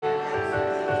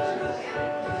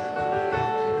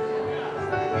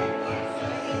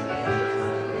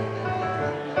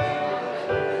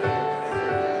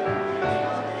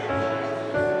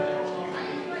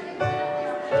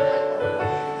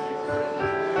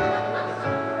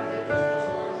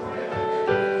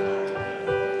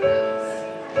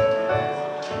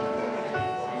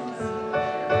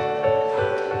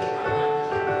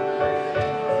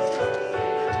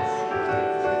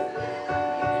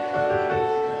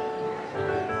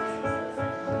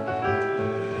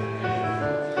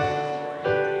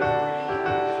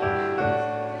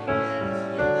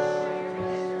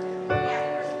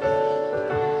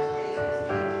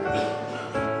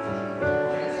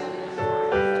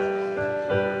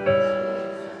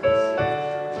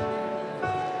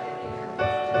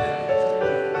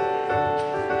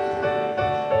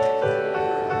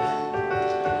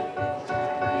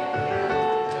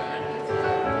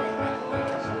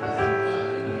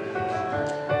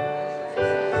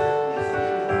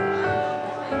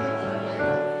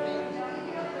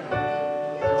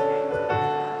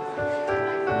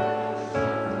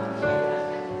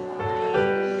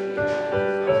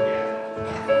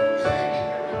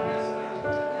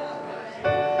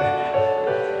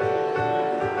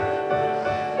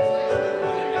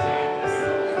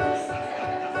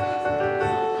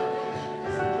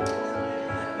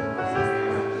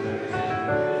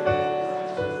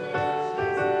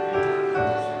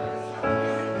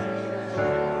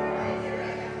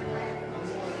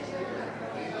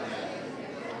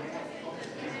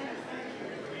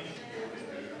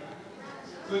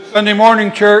Sunday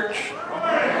morning, church.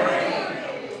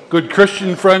 Good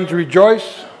Christian friends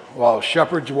rejoice while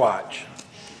shepherds watch.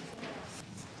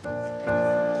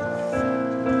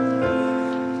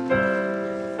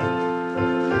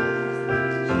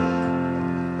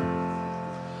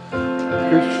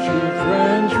 Christian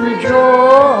friends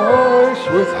rejoice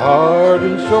with heart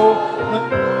and soul.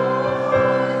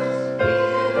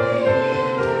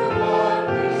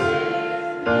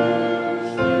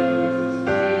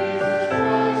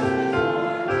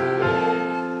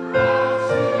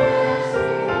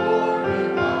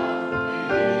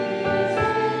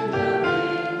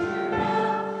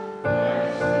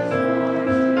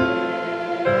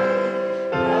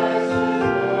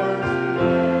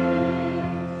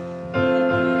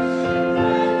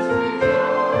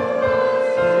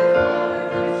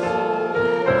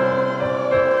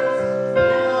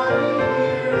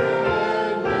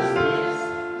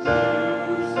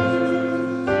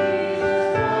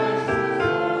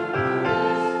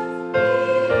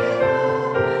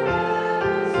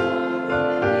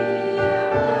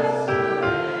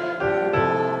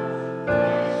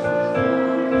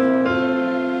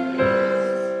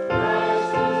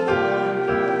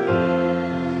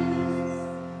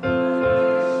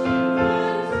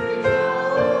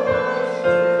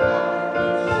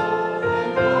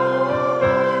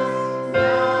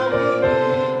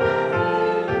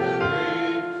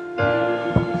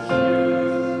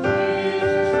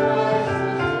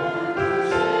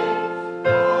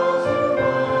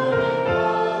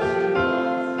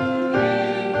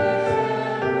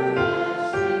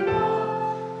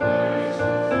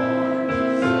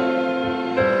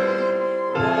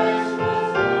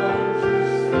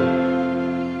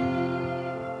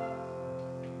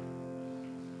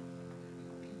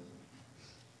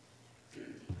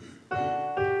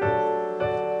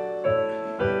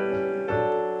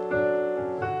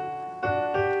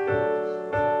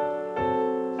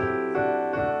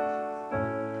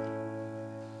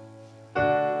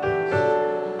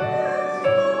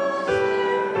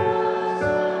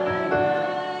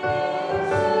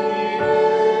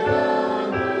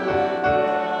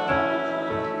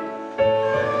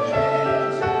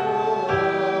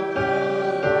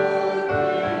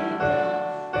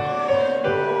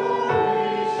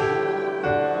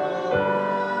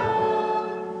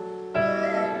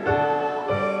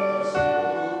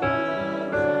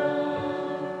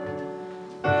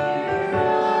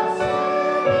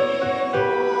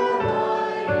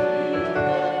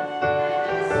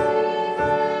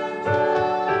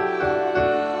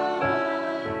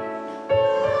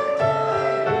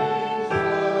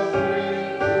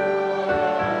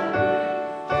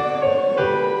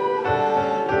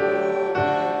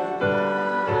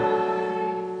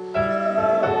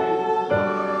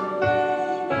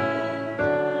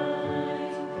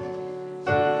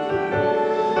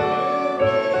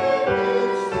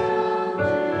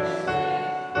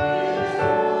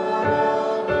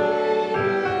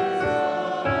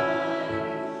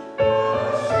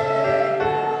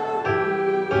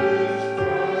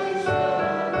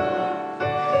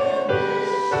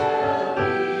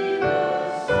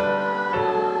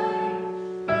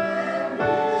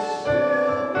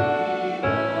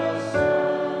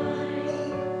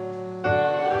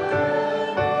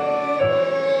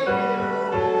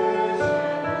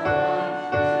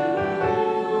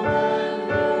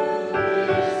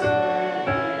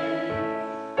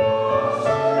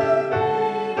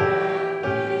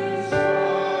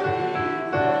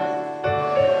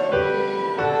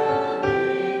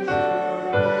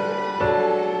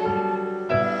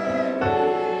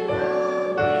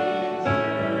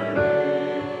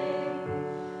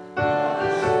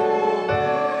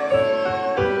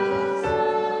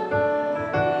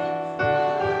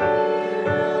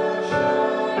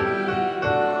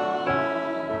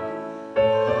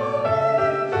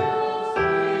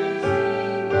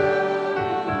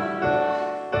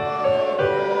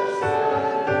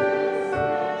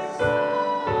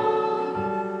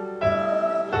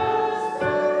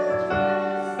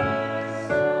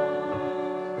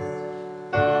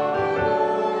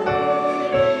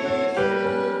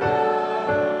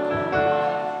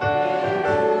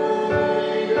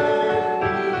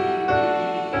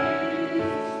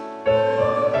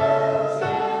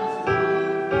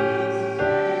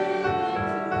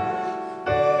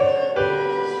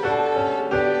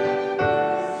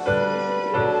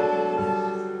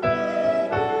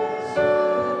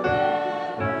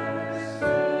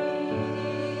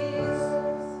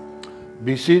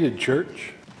 Be seated,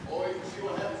 church.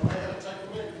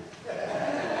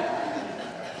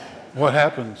 What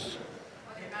happens?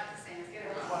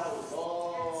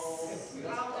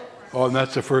 Oh, and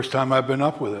that's the first time I've been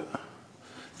up with it.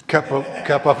 Kept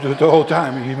up to it the whole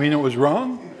time. You mean it was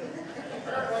wrong?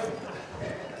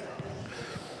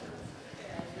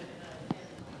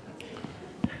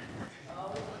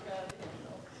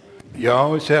 You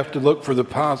always have to look for the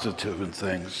positive in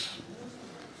things.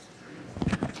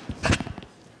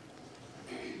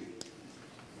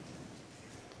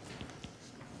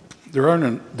 There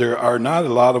are not a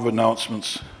lot of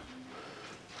announcements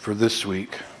for this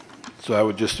week, so I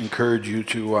would just encourage you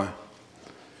to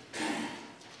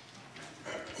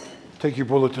take your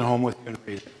bulletin home with you and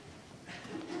read it.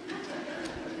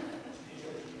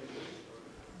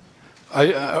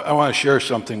 I want to share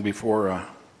something before.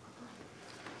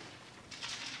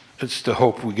 It's the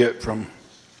hope we get from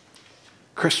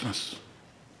Christmas.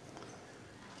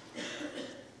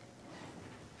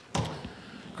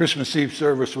 Christmas Eve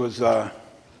service was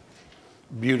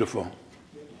beautiful.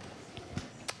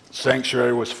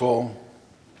 Sanctuary was full.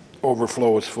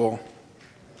 Overflow was full.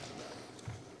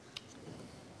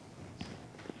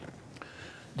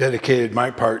 Dedicated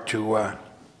my part to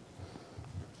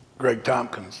Greg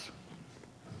Tompkins,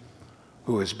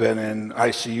 who has been in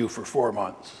ICU for 4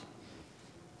 months,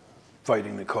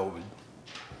 fighting the COVID.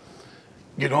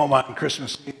 Get home on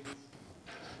Christmas Eve,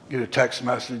 get a text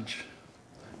message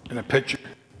and a picture.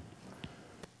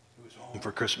 He was home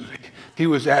for Christmas Eve. He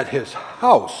was at his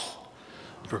house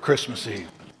for Christmas Eve.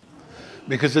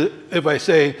 Because if I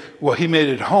say, well, he made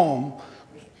it home,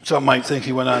 some might think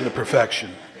he went on to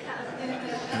perfection.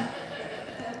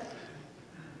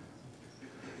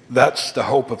 That's the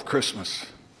hope of Christmas,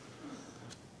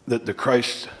 that the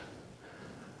Christ,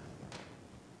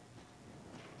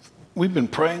 we've been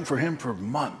praying for him for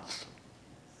months.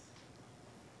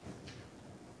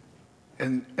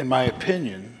 And in my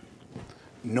opinion,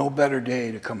 no better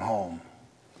day to come home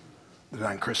than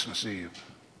on Christmas Eve.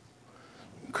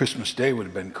 Christmas Day would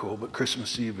have been cool, but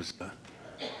Christmas Eve is the...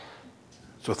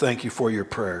 So thank you for your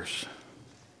prayers.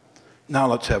 Now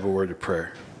let's have a word of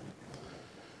prayer.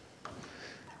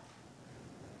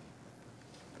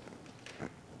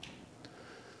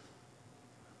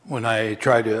 When I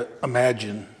try to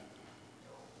imagine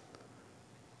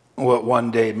what one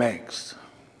day makes,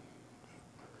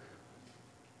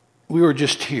 we were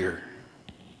just here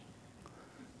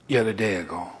yet a day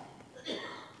ago,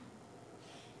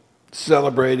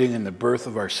 celebrating in the birth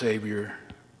of our Savior,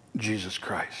 Jesus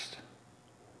Christ.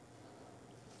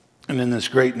 And in this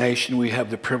great nation, we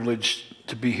have the privilege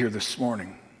to be here this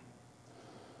morning,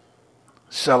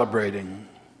 celebrating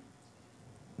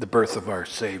the birth of our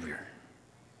Savior.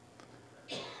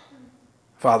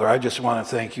 Father, I just want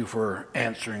to thank you for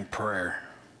answering prayer.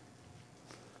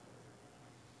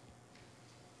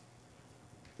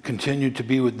 Continue to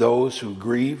be with those who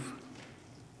grieve.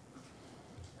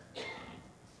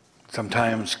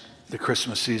 Sometimes the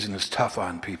Christmas season is tough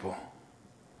on people.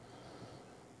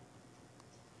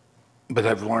 But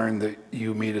I've learned that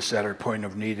you meet us at our point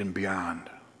of need and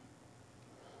beyond.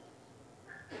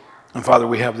 And Father,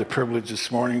 we have the privilege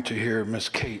this morning to hear Miss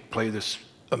Kate play this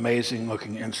amazing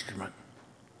looking instrument.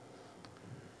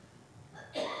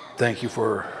 Thank you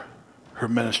for her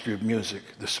ministry of music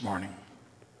this morning.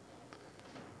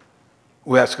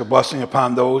 We ask a blessing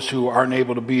upon those who aren't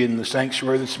able to be in the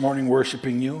sanctuary this morning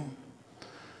worshiping you.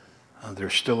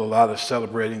 There's still a lot of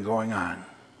celebrating going on.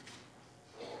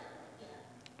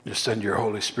 Just send your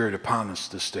Holy Spirit upon us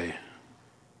this day.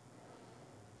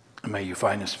 And may you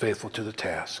find us faithful to the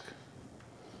task.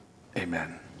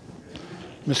 Amen.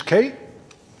 Miss Kate?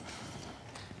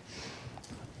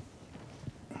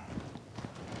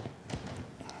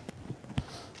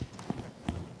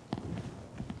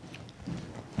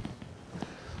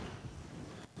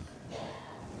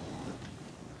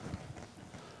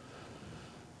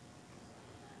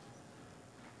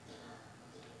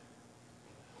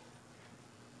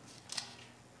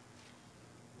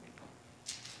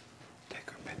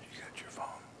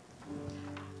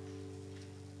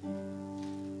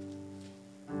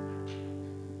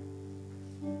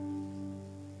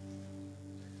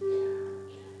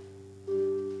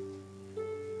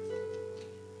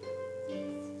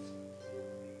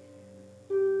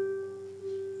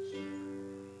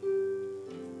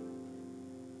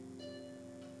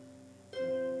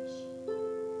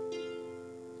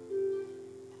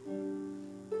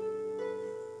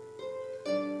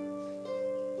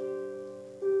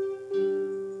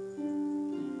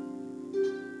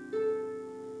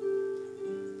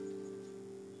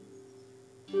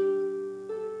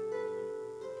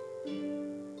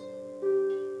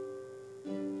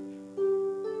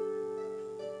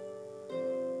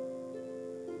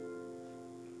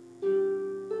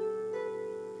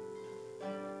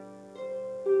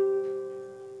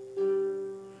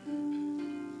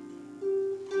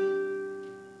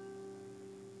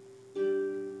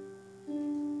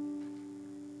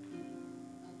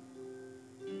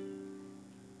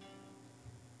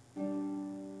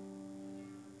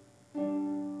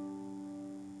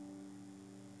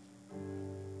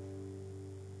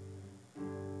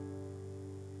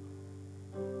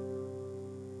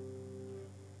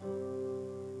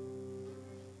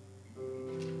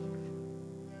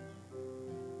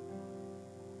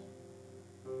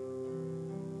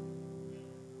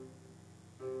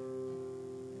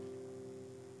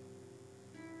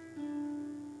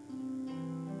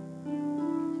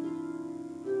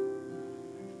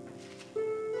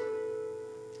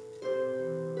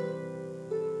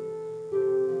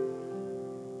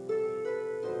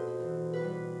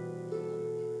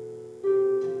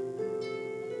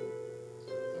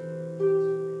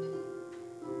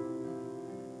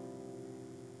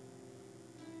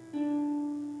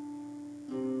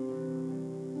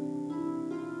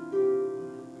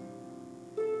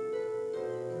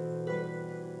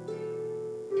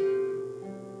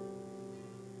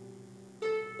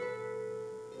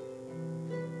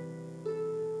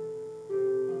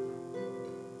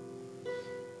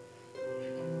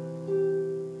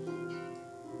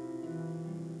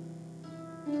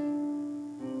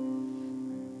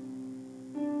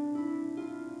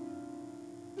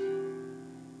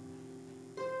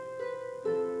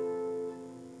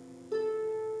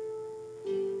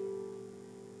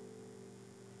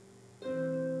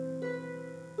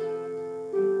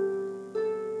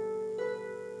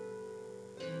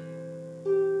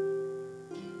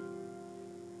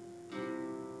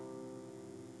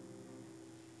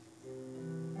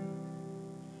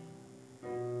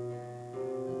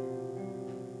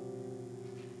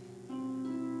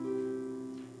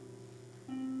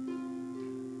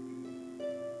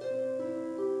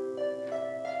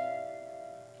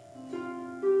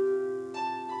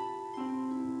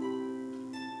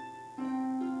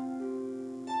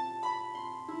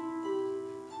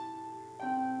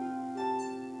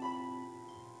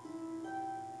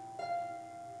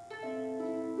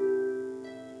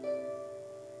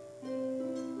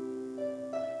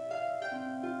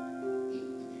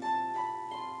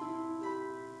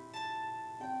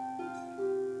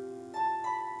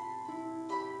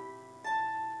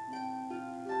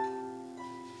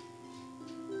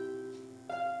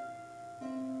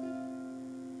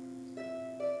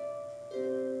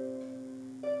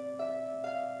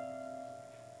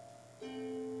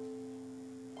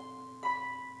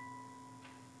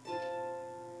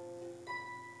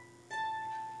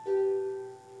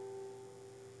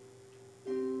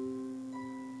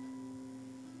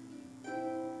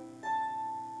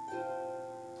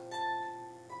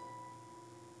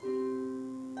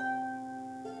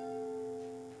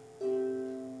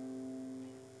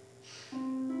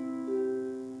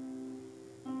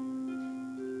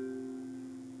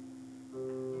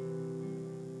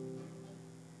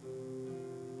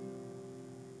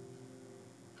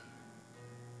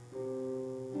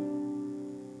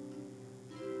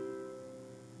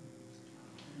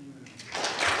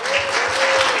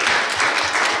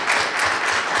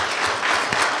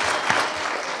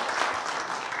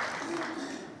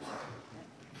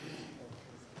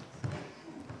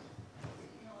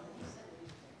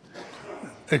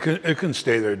 It can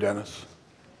stay there, Dennis.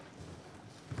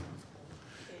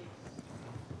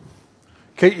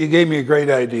 Kate, you gave me a great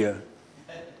idea.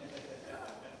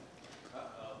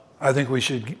 I think we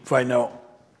should find out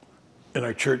in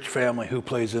our church family who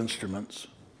plays instruments.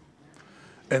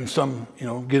 And some,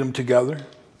 get them together.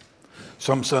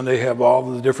 Some Sunday have all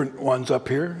the different ones up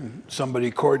here, and somebody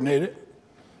coordinate it.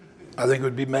 I think it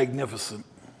would be magnificent.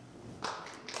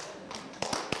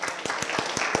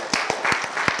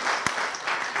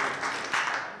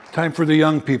 Time for the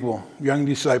young people, young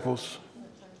disciples.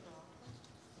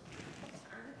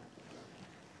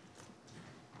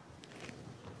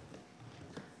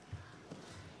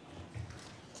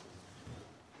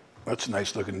 That's a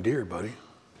nice looking deer, buddy.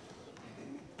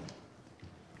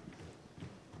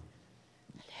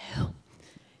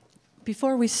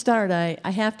 Before we start, I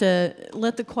have to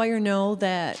let the choir know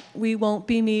that we won't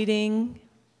be meeting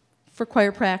for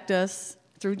choir practice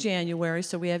through January,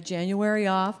 so we have January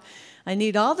off. I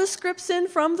need all the scripts in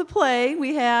from the play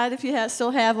we had, if you still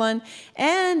have one.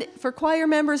 And for choir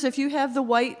members, if you have the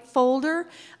white folder,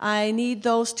 I need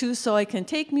those too so I can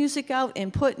take music out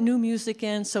and put new music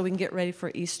in so we can get ready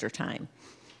for Easter time.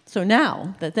 So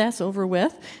now that that's over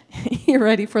with, you're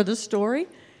ready for the story?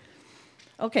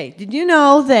 Okay, did you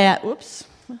know that, whoops,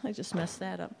 I just messed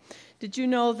that up. Did you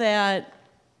know that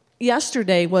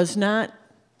yesterday was not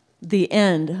the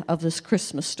end of this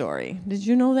Christmas story? Did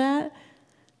you know that?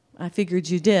 I figured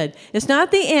you did. It's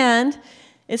not the end.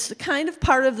 It's kind of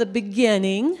part of the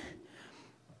beginning.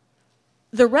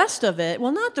 The rest of it,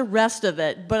 well, not the rest of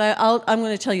it, but I'm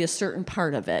going to tell you a certain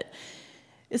part of it.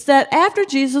 It's that after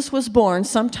Jesus was born,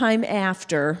 sometime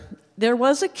after, there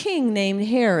was a king named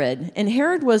Herod. And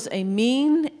Herod was a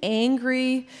mean,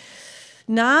 angry,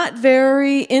 not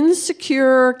very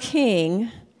insecure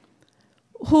king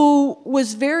who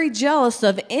was very jealous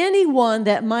of anyone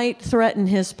that might threaten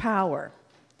his power.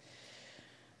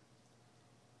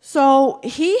 So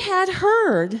he had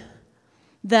heard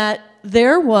that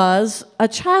there was a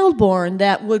child born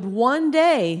that would one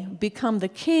day become the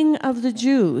king of the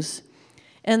Jews.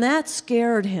 And that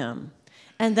scared him.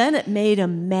 And then it made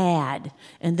him mad.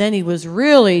 And then he was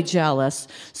really jealous.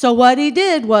 So what he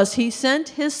did was he sent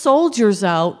his soldiers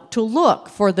out to look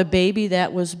for the baby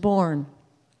that was born.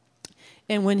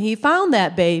 And when he found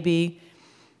that baby,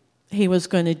 he was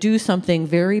going to do something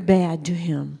very bad to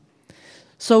him.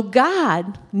 So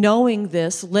God, knowing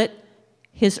this, let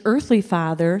his earthly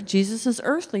father, Jesus'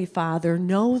 earthly father,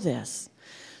 know this.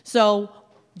 So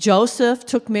Joseph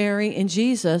took Mary and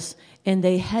Jesus, and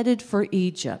they headed for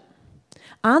Egypt.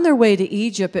 On their way to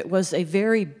Egypt, it was a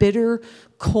very bitter,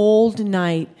 cold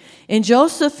night. And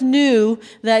Joseph knew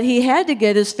that he had to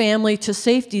get his family to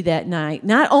safety that night.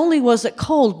 Not only was it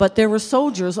cold, but there were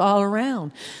soldiers all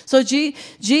around. So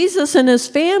Jesus and his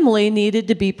family needed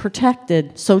to be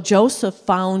protected. So Joseph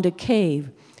found a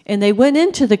cave. And they went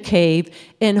into the cave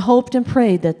and hoped and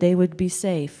prayed that they would be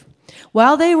safe.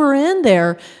 While they were in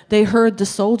there, they heard the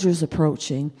soldiers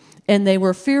approaching. And they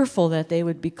were fearful that they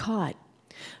would be caught.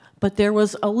 But there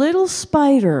was a little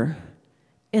spider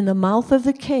in the mouth of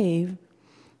the cave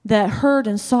that heard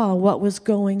and saw what was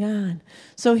going on.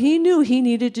 So he knew he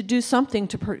needed to do something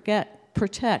to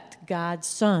protect God's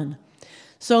son.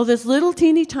 So this little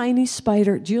teeny tiny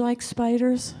spider, do you like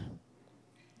spiders?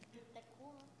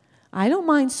 I don't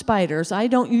mind spiders. I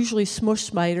don't usually smush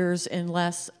spiders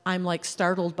unless I'm like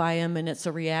startled by them and it's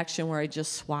a reaction where I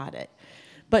just swat it.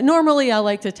 But normally I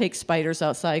like to take spiders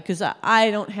outside because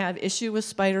I don't have issue with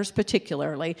spiders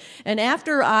particularly. And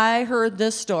after I heard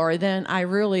this story, then I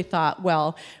really thought,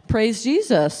 well, praise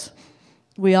Jesus.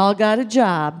 We all got a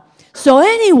job. So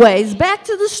anyways, back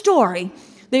to the story.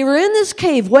 They were in this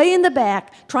cave way in the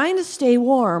back trying to stay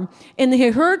warm. And they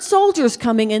heard soldiers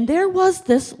coming, and there was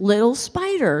this little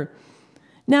spider.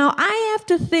 Now, I have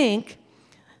to think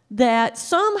that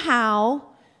somehow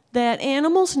that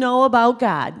animals know about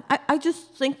God. I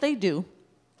just think they do.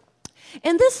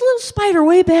 And this little spider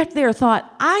way back there thought,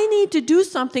 I need to do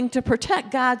something to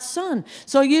protect God's son.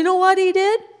 So you know what he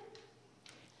did?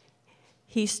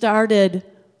 He started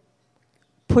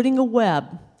putting a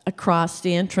web across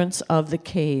the entrance of the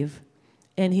cave.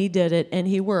 And he did it, and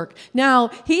he worked.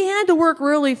 Now, he had to work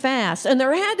really fast, and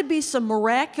there had to be some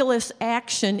miraculous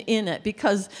action in it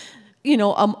because,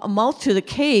 a mouth to the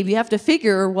cave, you have to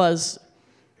figure, was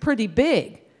pretty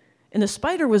big. And the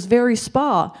spider was very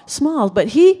small, but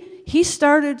he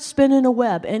started spinning a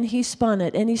web, and he spun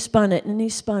it, and he spun it, and he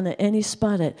spun it, and he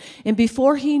spun it. And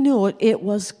before he knew it, it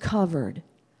was covered.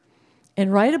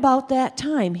 And right about that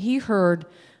time, he heard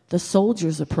the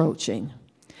soldiers approaching.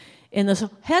 And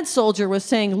the head soldier was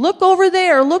saying, look over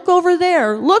there, look over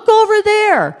there, look over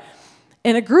there.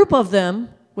 And a group of them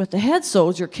with the head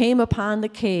soldier came upon the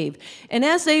cave. And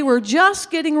as they were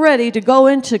just getting ready to go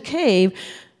into cave,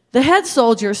 the head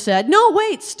soldier said, "No,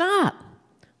 wait, stop.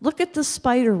 Look at the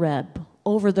spider web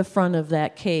over the front of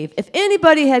that cave. If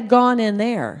anybody had gone in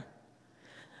there,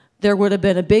 there would have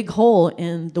been a big hole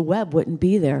and the web wouldn't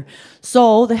be there."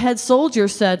 So the head soldier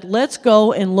said, "Let's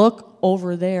go and look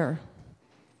over there."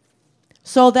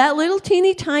 So that little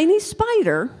teeny tiny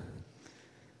spider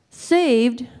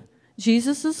saved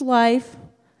Jesus' life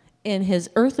and his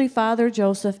earthly father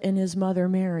Joseph and his mother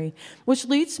Mary, which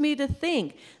leads me to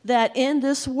think that in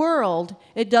this world,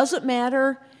 it doesn't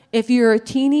matter if you're a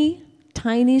teeny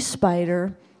tiny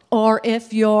spider or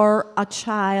if you're a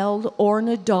child or an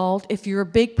adult, if you're a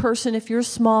big person, if you're a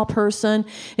small person.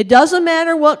 It doesn't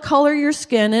matter what color your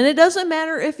skin, and it doesn't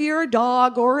matter if you're a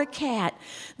dog or a cat,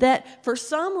 that for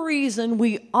some reason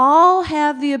we all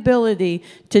have the ability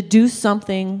to do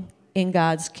something in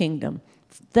God's kingdom.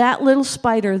 That little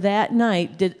spider that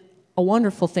night did a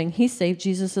wonderful thing. He saved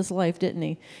Jesus' life, didn't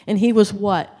he? And he was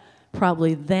what?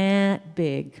 Probably that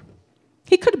big.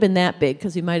 He could have been that big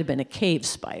because he might have been a cave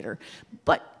spider,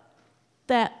 but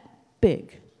that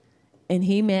big. And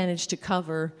he managed to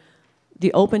cover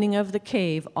the opening of the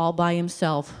cave all by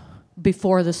himself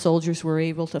before the soldiers were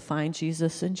able to find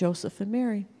Jesus and Joseph and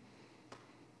Mary.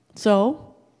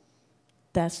 So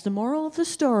that's the moral of the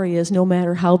story, is no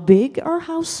matter how big or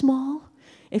how small,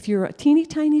 if you're a teeny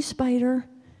tiny spider,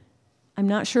 I'm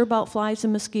not sure about flies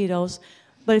and mosquitoes,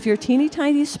 but if you're a teeny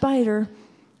tiny spider,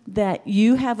 that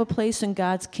you have a place in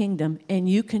God's kingdom and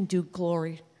you can do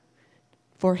glory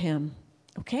for him.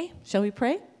 Okay, shall we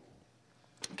pray?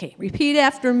 Okay, repeat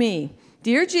after me.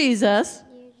 Dear Jesus,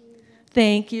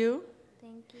 thank you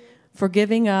for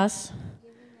giving us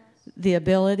the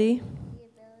ability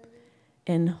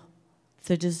and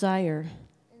the desire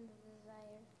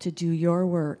to do your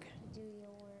work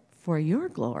for your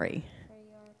glory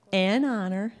and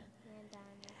honor.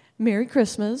 Merry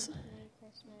Christmas.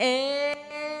 Amen.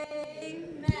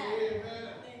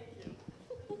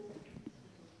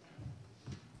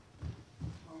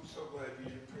 I'm so glad you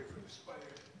didn't pray for the spider.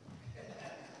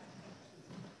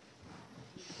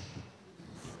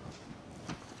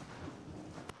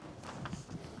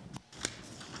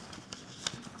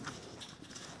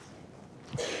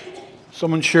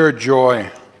 Someone share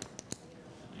joy.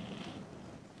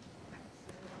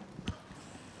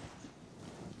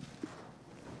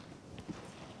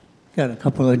 Got a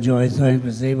couple of joys. I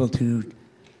was able to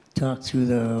talk through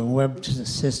the web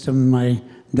system. My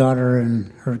daughter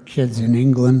and her kids in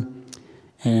England,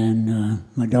 and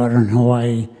my daughter in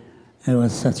Hawaii. It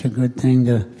was such a good thing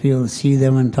to feel to see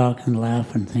them and talk and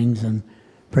laugh and things, and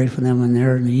pray for them and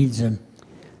their needs. And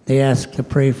they asked to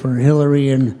pray for Hillary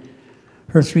and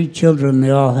her 3 children.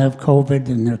 They all have COVID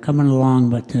and they're coming along,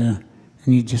 but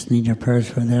you just need your prayers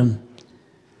for them.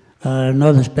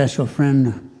 Another special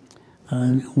friend.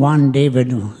 Juan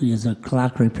David, he is a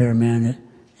clock repairman,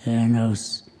 and I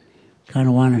was kind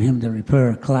of wanted him to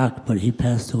repair a clock, but he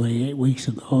passed away 8 weeks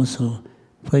ago, so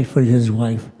pray for his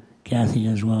wife, Kathy,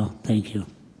 as well. Thank you.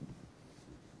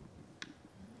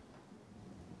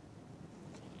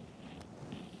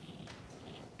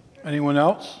 Anyone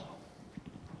else?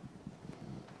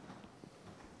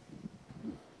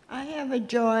 I have a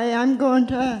joy. I'm going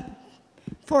to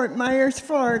Fort Myers,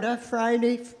 Florida,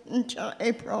 Friday until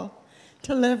April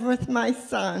to live with my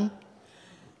son.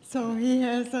 So he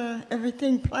has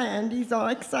everything planned. He's all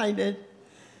excited.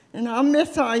 And I'll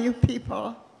miss all you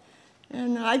people.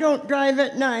 And I don't drive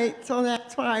at night, so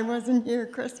that's why I wasn't here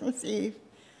Christmas Eve,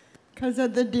 because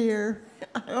of the deer.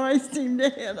 I always seem to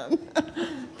hit them.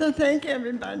 So thank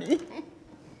everybody.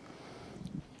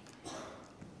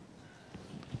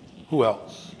 Who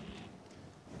else?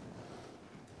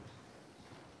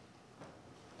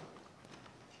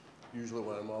 Usually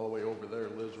when I'm all the way over there,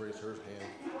 Liz raised her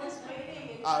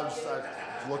hand. I was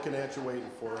looking at you, waiting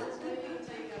for it.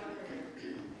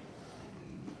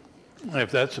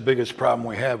 If that's the biggest problem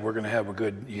we have, we're going to have a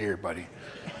good year, buddy.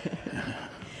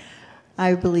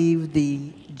 I believe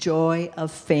the joy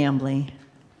of family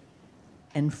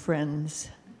and friends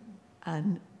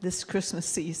on this Christmas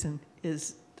season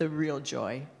is the real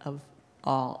joy of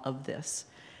all of this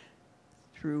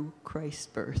through Christ's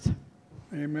birth.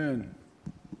 Amen.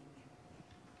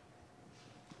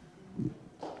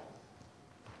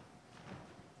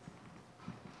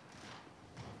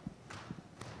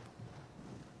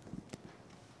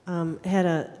 Had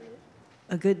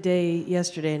a good day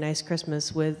yesterday, a nice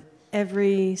Christmas with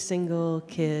every single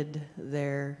kid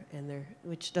there,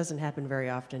 which doesn't happen very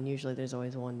often. Usually there's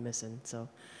always one missing. So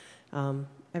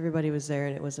everybody was there,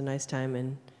 and it was a nice time,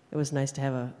 and it was nice to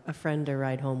have a friend to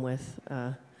ride home with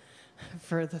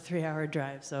for the 3-hour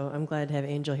drive. So I'm glad to have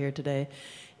Angel here today.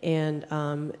 And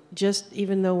just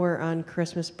even though we're on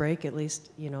Christmas break, at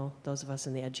least, those of us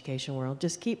in the education world,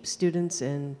 just keep students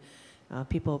and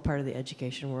people part of the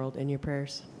education world in your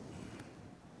prayers.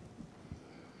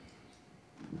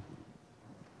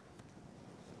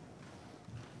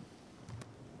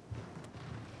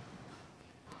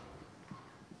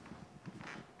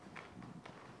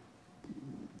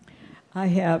 I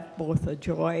have both a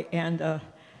joy and a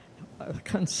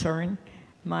concern.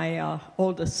 My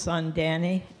oldest son,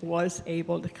 Danny, was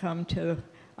able to come to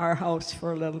our house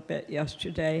for a little bit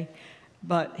yesterday,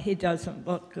 but he doesn't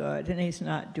look good and he's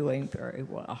not doing very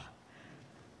well.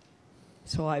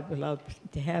 So I would love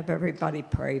to have everybody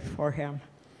pray for him.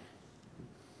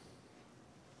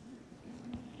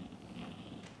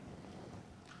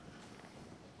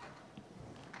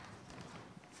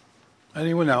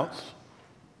 Anyone else?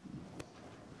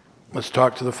 Let's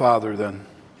talk to the Father then.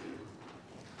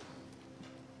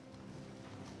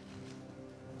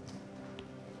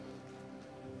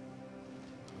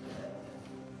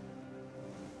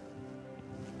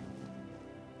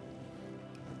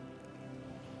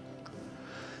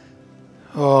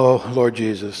 Oh, Lord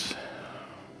Jesus.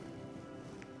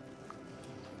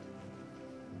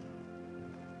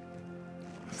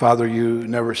 Father, you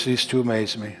never cease to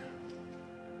amaze me.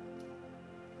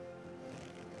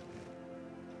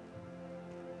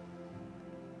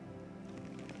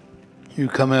 You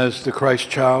come as the Christ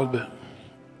child, but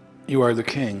you are the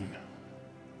King.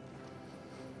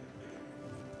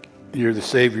 You're the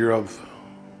Savior of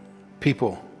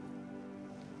people.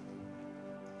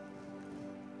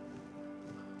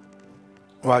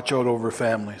 Watch out over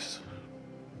families.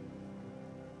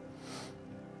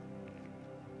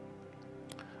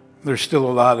 There's still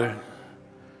a lot of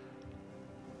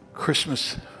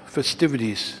Christmas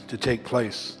festivities to take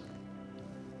place.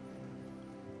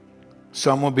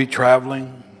 Some will be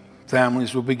traveling,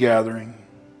 families will be gathering.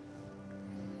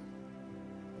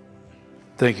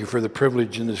 Thank you for the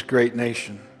privilege in this great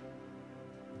nation.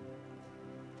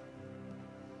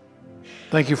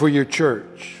 Thank you for your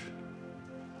church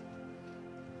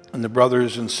and the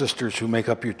brothers and sisters who make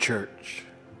up your church.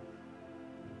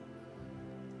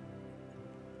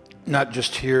 Not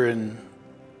just here in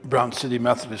Brown City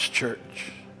Methodist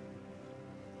Church,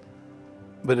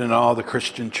 but in all the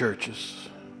Christian churches.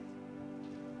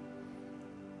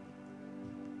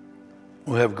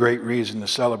 We have great reason to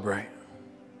celebrate.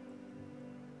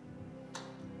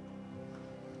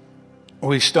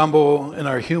 We stumble in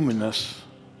our humanness,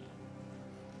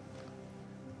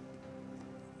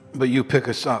 but you pick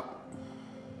us up.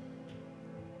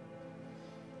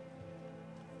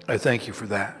 I thank you for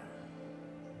that.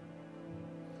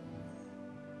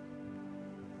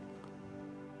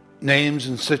 Names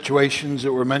and situations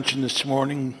that were mentioned this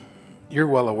morning, you're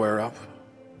well aware of.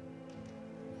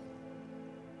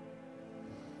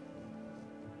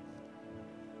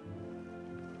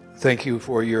 Thank you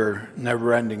for your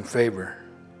never-ending favor.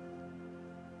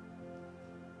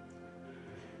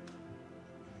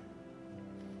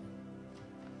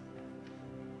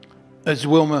 As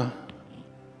Wilma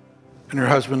and her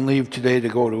husband leave today to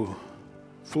go to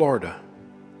Florida,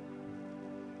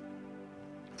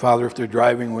 Father, if they're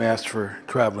driving, we ask for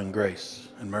traveling grace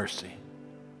and mercy.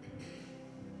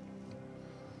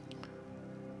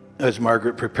 As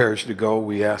Margaret prepares to go,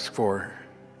 we ask for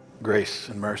grace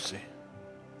and mercy.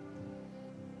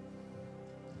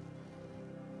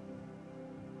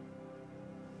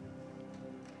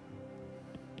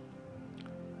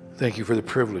 Thank you for the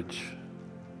privilege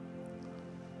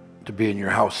to be in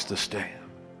your house this day.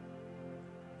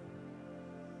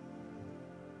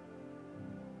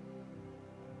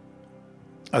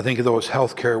 I think of those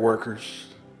healthcare workers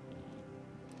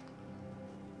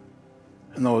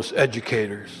and those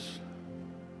educators,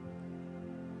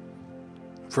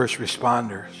 first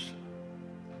responders.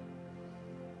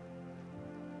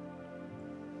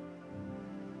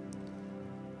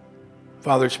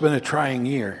 Father, it's been a trying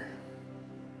year,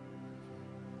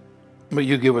 but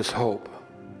you give us hope.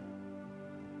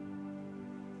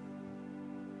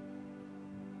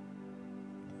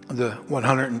 The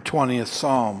 120th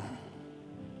Psalm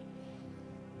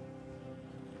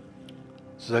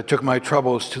says, I took my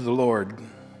troubles to the Lord.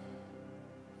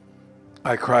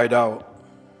 I cried out,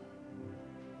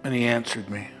 and he answered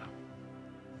me.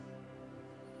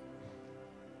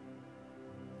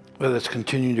 Let us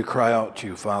continue to cry out to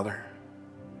you, Father,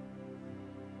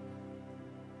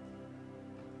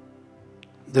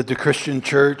 that the Christian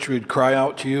church would cry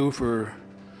out to you for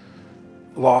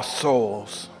lost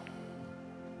souls.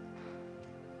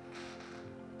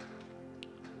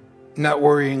 not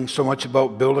worrying so much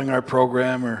about building our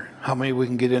program or how many we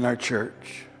can get in our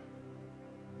church,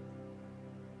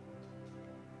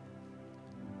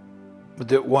 but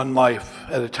that one life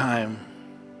at a time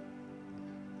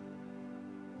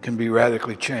can be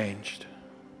radically changed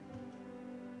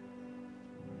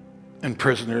and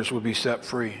prisoners will be set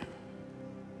free.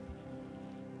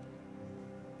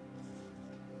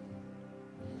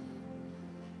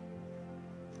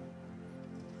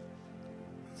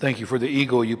 Thank you for the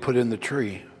eagle you put in the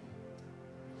tree.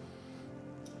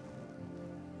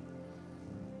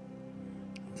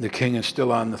 The king is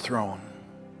still on the throne.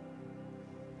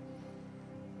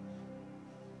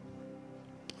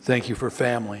 Thank you for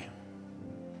family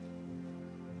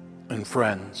and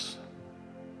friends.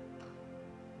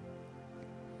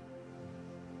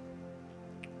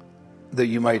 That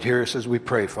you might hear us as we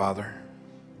pray, Father,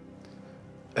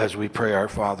 as we pray our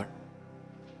Father.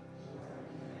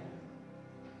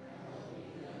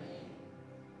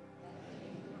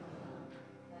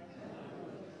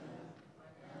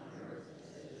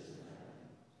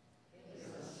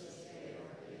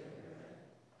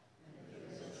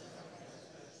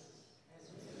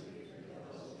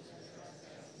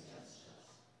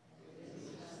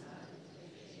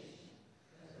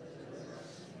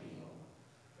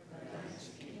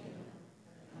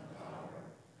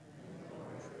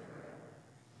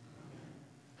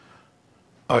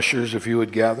 Ushers, if you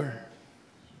would gather.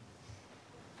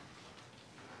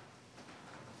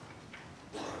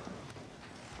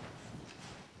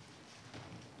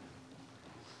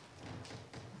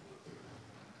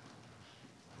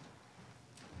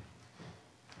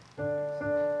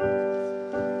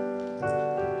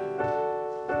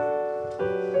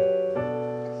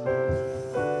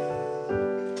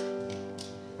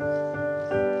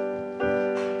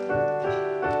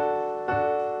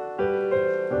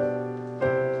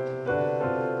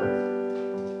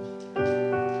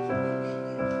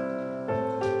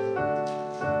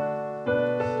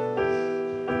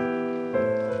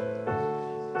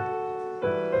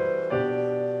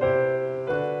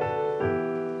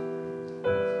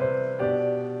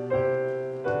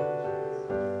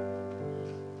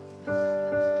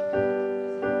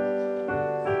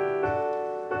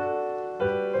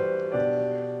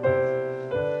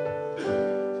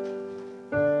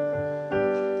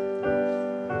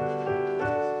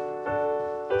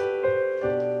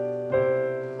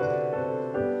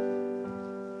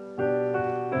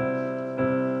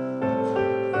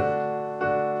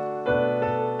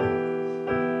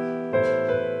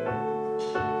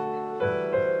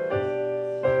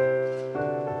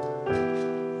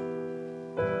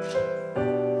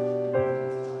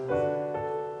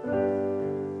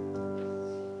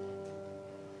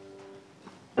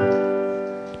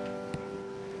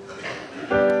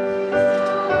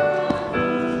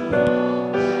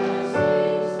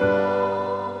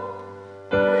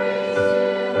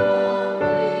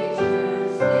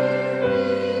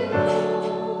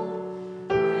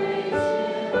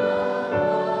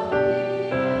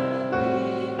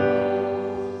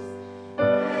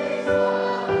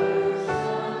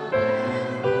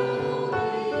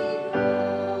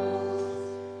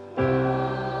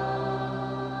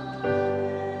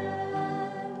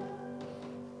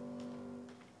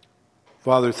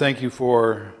 Father, thank you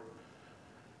for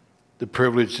the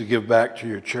privilege to give back to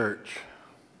your church.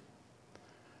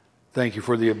 Thank you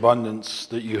for the abundance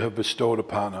that you have bestowed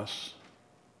upon us.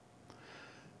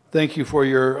 Thank you for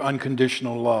your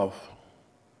unconditional love.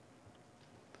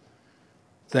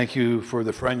 Thank you for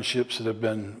the friendships that have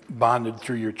been bonded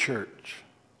through your church.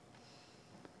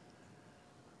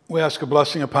 We ask a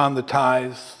blessing upon the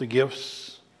tithes, the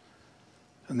gifts,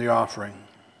 and the offering,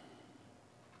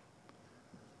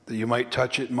 that you might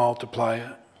touch it and multiply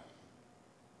it.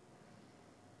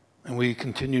 And we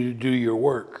continue to do your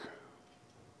work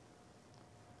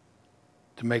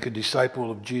to make a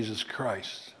disciple of Jesus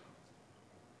Christ.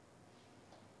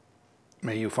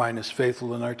 May you find us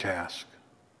faithful in our task.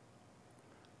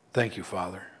 Thank you,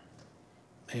 Father.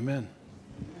 Amen.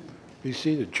 Be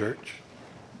seated, church.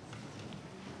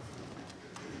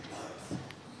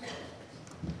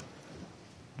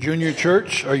 Junior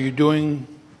church, are you doing...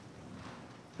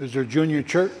 Is there junior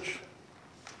church?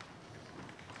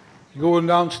 You going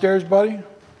downstairs, buddy?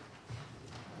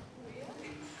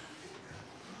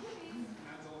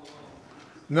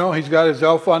 No, he's got his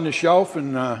elf on the shelf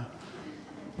and... We're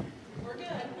good.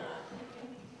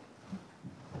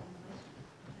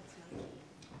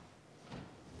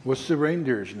 What's the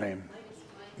reindeer's name?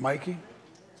 Mikey?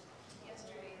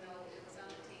 Yesterday, though, it was on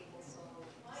the table, so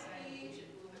I decided we should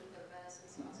move it for the best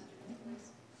and sausage in place.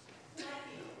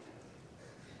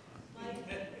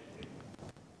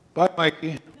 Bye,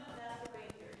 Mikey.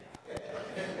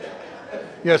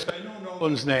 Yes, I know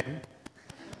Nolan's name.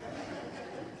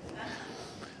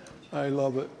 I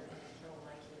love it.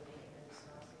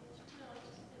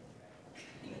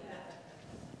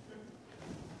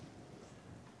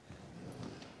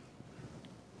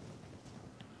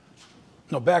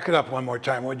 No, back it up one more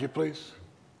time, would you please?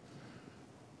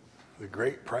 The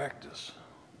great practice.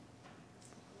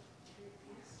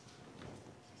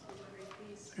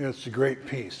 Yeah, it's a great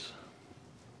peace.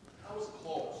 I was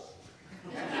close.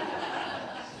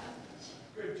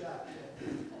 Good job.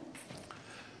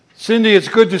 Cindy, it's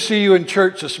good to see you in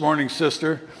church this morning,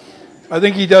 sister. I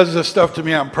think he does this stuff to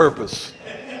me on purpose.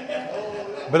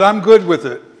 But I'm good with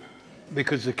it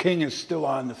because the king is still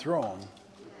on the throne.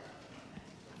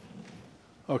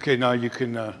 Okay, now you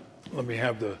can, let me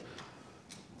have the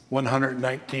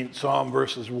 119th Psalm,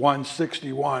 verses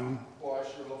 161. Oh, I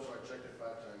sure hope so. I checked it 5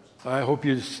 times. I hope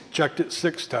you checked it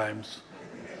 6 times.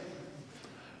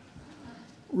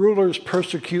 Rulers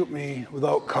persecute me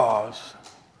without cause,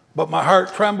 but my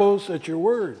heart trembles at your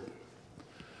word.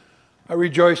 I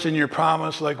rejoice in your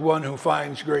promise like one who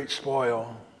finds great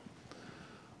spoil.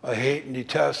 I hate and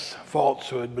detest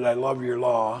falsehood, but I love your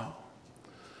law.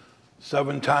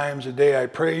 7 times a day I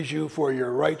praise you for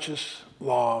your righteous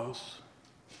laws.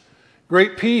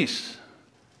 Great peace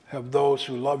have those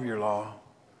who love your law,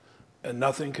 and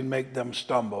nothing can make them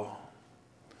stumble.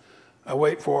 I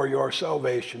wait for your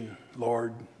salvation,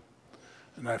 Lord,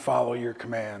 and I follow your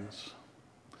commands.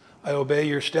 I obey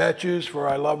your statutes, for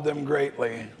I love them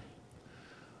greatly.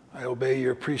 I obey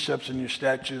your precepts and your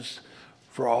statutes,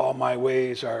 for all my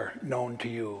ways are known to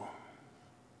you.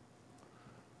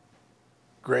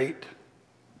 Great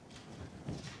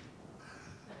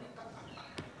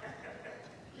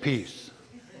peace.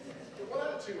 1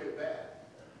 out of 2 ain't bad.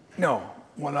 No,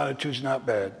 1 out of 2 is not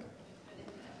bad.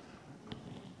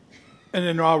 And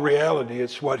in all reality,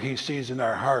 it's what he sees in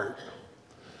our heart,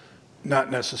 not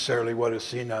necessarily what is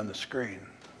seen on the screen.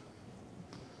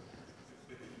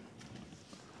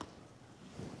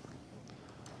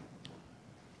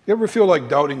 You ever feel like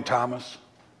doubting Thomas?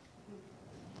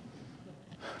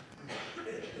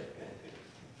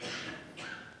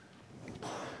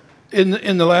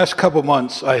 In the last couple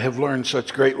months, I have learned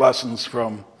such great lessons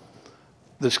from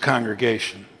this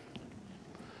congregation.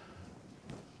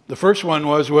 The first one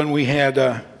was when we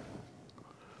had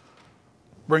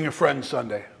Bring a Friend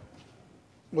Sunday.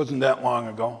 It wasn't that long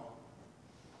ago.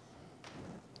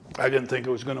 I didn't think it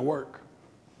was going to work.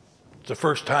 It's the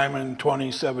first time in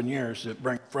 27 years that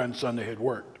Bring a Friend Sunday had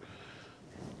worked.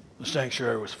 The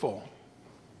sanctuary was full.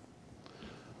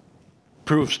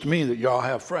 Proves to me that y'all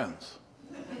have friends.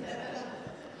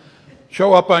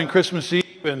 Show up on Christmas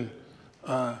Eve, and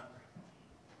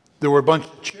there were a bunch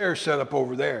of chairs set up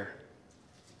over there.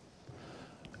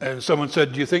 And someone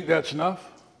said, "Do you think that's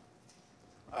enough?"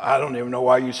 I don't even know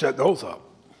why you set those up.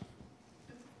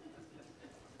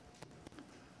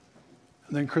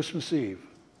 And then Christmas Eve.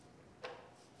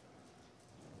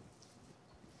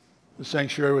 The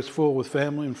sanctuary was full with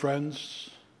family and friends.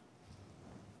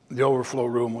 The overflow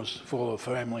room was full of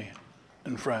family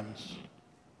and friends.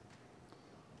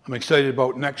 I'm excited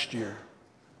about next year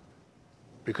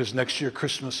because next year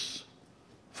Christmas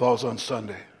falls on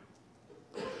Sunday.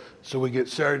 So we get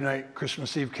Saturday night,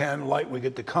 Christmas Eve candlelight. We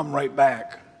get to come right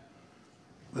back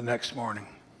the next morning.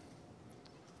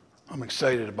 I'm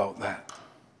excited about that.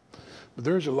 But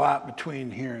there's a lot between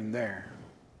here and there.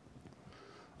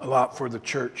 A lot for the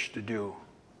church to do.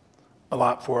 A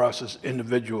lot for us as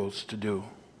individuals to do.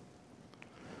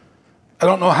 I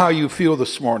don't know how you feel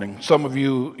this morning. Some of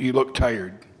you look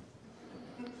tired.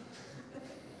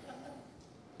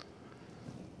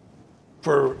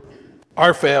 For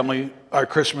our family, our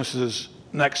Christmas is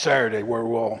next Saturday, where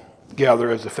we'll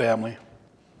gather as a family.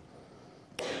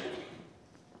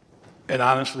 And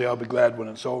honestly, I'll be glad when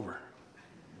it's over.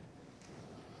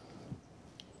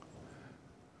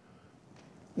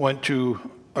 Went to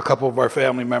a couple of our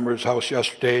family members' house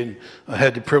yesterday, and I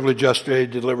had the privilege yesterday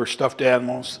to deliver stuffed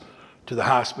animals to the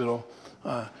hospital.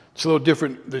 It's a little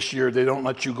different this year. They don't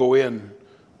let you go in,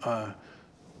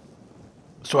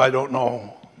 so I don't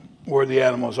know where the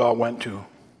animals all went to.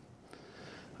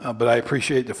 But I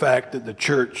appreciate the fact that the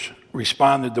church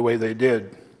responded the way they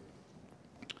did.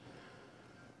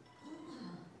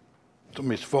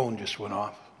 Somebody's phone just went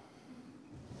off.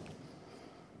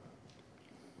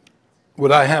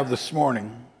 What I have this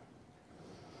morning,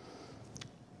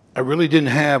 I really didn't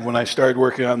have when I started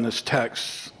working on this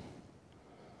text,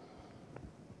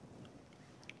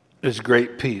 is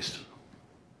great peace.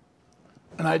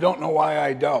 And I don't know why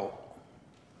I doubt,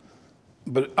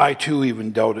 but I too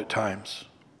even doubt at times.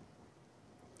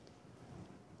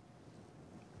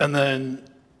 And then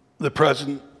the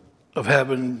present of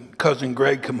having cousin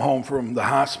Greg come home from the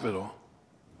hospital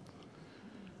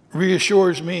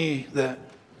reassures me that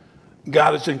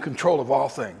God is in control of all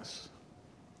things.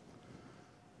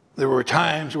 There were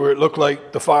times where it looked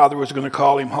like the father was going to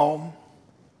call him home.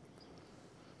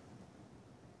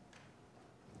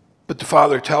 But the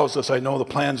Father tells us, I know the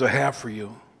plans I have for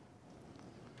you.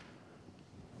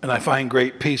 And I find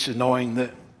great peace in knowing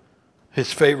that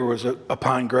his favor was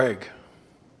upon Greg.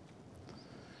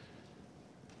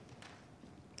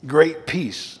 Great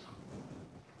peace.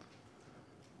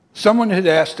 Someone had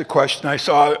asked a question. I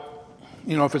saw it,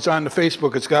 if it's on the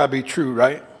Facebook, it's got to be true,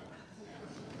 right?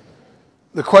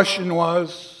 The question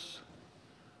was,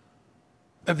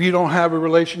 if you don't have a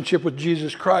relationship with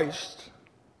Jesus Christ,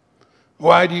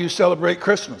 why do you celebrate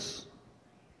Christmas?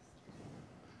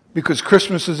 Because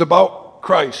Christmas is about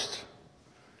Christ,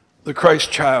 the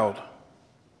Christ child.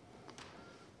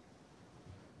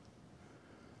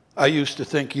 I used to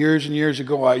think, years and years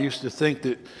ago,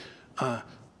 that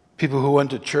people who went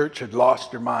to church had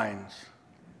lost their minds.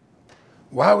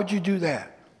 Why would you do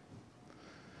that?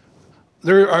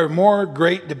 There are more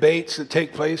great debates that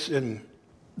take place in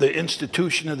the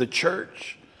institution of the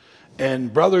church,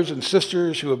 and brothers and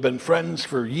sisters who have been friends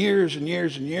for years and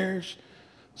years and years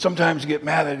sometimes get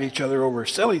mad at each other over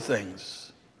silly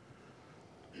things.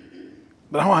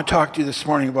 But I want to talk to you this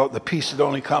morning about the peace that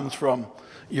only comes from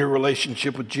your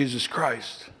relationship with Jesus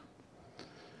Christ.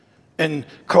 In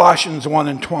Colossians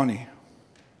 1:20,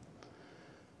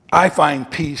 I find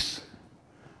peace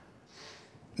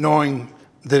knowing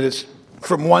that it's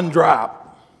from one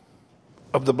drop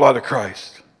of the blood of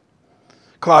Christ.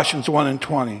 Colossians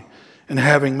 1:20, and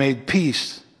having made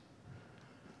peace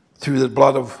through the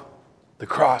blood of the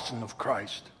cross and of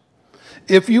Christ.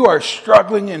 If you are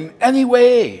struggling in any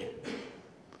way,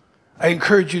 I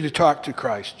encourage you to talk to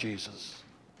Christ Jesus.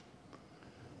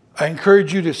 I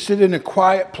encourage you to sit in a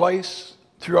quiet place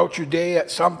throughout your day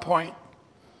at some point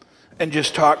and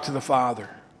just talk to the Father.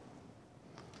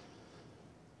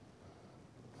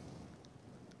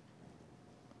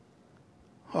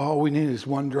 All we need is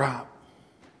one drop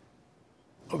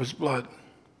of his blood.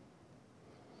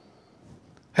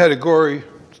 Had a gory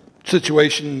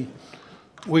situation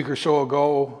a week or so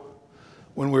ago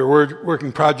when we were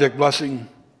working Project Blessing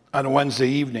on a Wednesday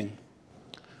evening.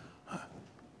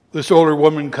 This older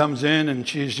woman comes in and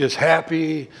she's just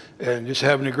happy and just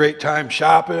having a great time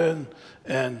shopping,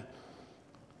 and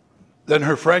then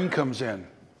her friend comes in.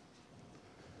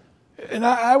 And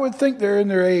I would think they're in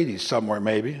their 80s somewhere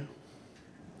maybe.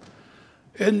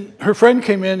 And her friend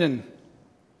came in and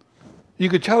you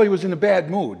could tell he was in a bad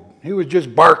mood. He was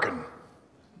just barking.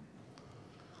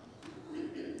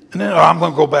 And then, I'm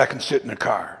going to go back and sit in the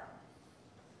car.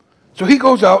 So he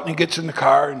goes out and he gets in the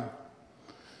car, and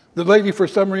the lady, for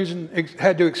some reason,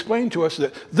 had to explain to us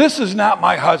that this is not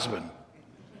my husband.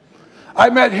 I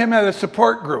met him at a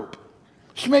support group.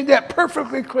 She made that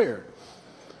perfectly clear.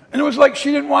 And it was like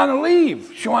she didn't want to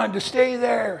leave. She wanted to stay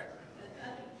there.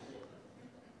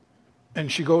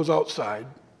 And she goes outside,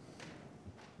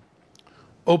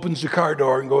 opens the car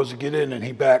door and goes to get in, and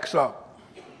he backs up,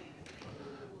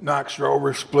 knocks her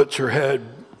over, splits her head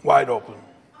wide open.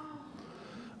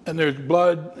 And there's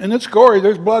blood, and it's gory,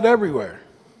 there's blood everywhere.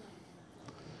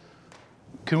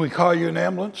 Can we call you an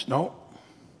ambulance? No.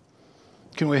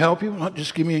 Can we help you? No,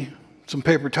 just give me some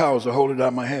paper towels, I'll hold it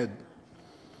on my head.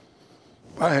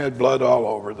 I had blood all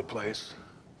over the place,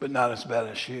 but not as bad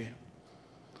as she.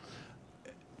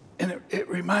 And it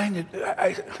reminded,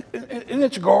 and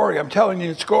it's gory, I'm telling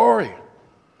you, it's gory.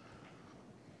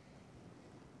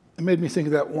 It made me think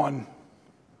of that one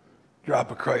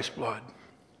drop of Christ's blood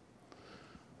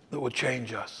that will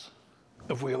change us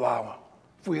if we allow it.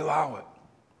 If we allow it.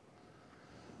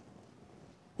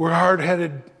 We're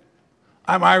hard-headed.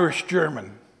 I'm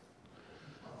Irish-German.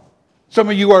 Some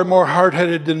of you are more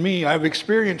hard-headed than me. I've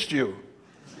experienced you.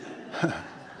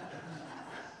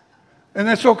 And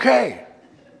that's okay.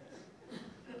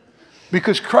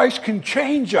 Because Christ can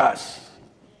change us.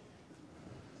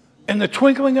 In the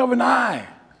twinkling of an eye,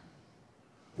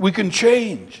 we can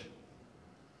change.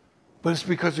 But it's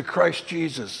because of Christ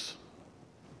Jesus.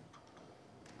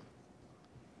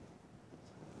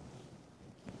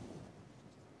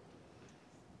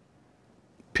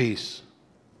 Peace.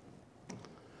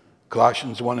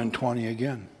 Colossians 1:20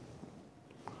 again.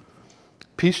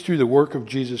 Peace through the work of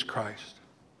Jesus Christ.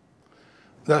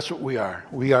 That's what we are.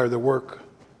 We are the workers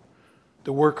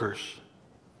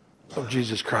of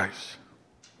Jesus Christ.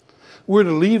 We're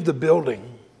to leave the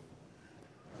building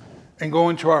and go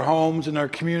into our homes and our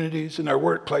communities and our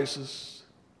workplaces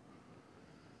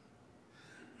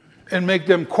and make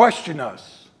them question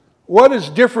us What is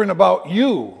different about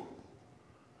you?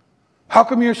 How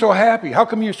come you're so happy? How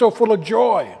come you're so full of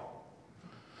joy?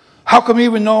 How come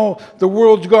even though the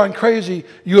world's gone crazy,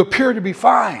 you appear to be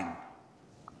fine?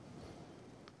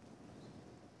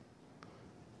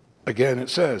 Again, it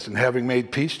says, and having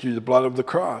made peace through the blood of the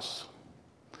cross.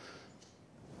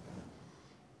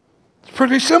 It's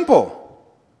pretty simple.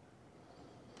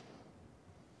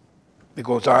 It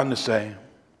goes on to say,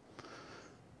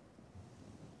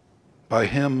 by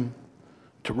him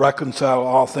to reconcile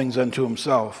all things unto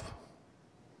himself.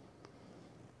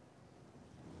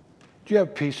 Do you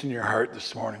have peace in your heart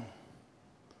this morning?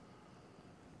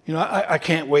 You know, I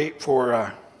can't wait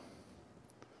for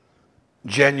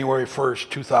January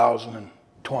 1st,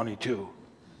 2022.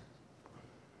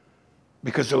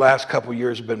 Because the last couple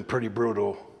years have been pretty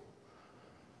brutal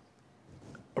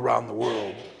around the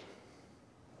world.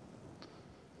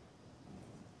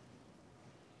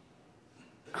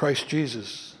 Christ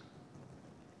Jesus.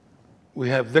 We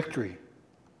have victory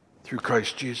through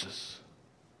Christ Jesus.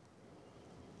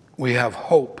 We have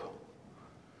hope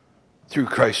through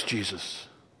Christ Jesus.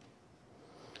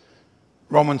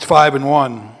 Romans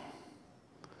 5:1.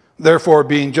 Therefore,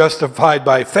 being justified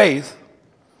by faith,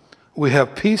 we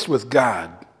have peace with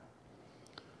God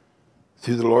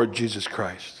through the Lord Jesus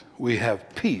Christ. We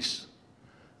have peace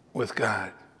with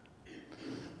God.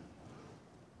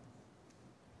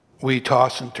 We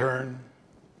toss and turn.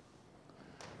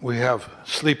 We have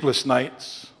sleepless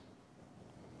nights.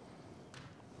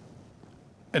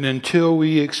 And until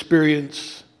we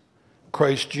experience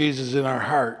Christ Jesus in our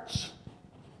hearts,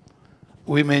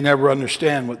 we may never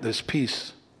understand what this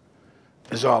peace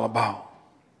is all about.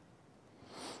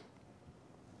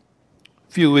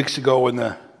 A few weeks ago when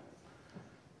the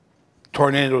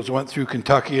tornadoes went through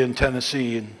Kentucky and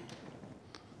Tennessee, and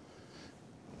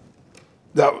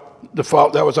that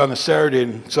was on a Saturday,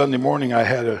 and Sunday morning I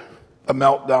had a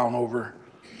meltdown over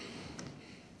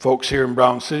folks here in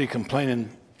Brown City complaining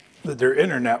that their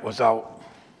internet was out.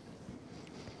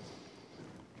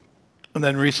 And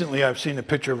then recently I've seen a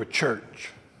picture of a church,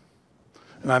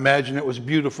 and I imagine it was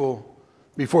beautiful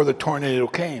before the tornado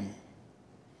came.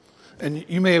 And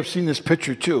you may have seen this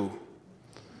picture too.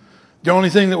 The only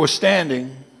thing that was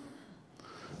standing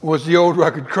was the old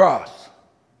rugged cross.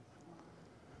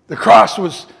 The cross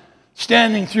was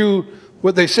standing through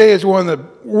what they say is one of the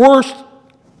worst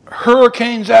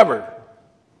hurricanes ever,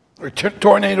 or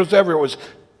tornadoes ever. It was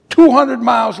 200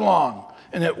 miles long,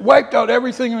 and it wiped out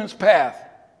everything in its path.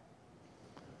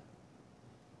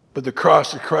 But the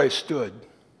cross of Christ stood,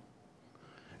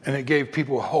 and it gave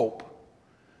people hope,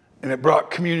 and it brought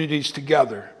communities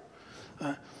together.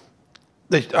 On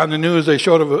the news, they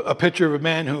showed a picture of a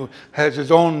man who has his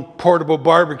own portable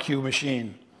barbecue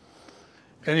machine.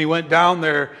 And he went down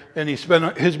there and he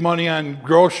spent his money on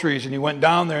groceries, and he went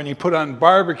down there and he put on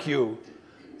barbecue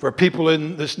for people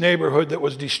in this neighborhood that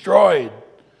was destroyed,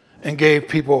 and gave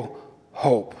people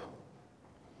hope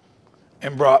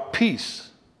and brought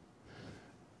peace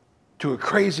to a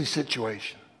crazy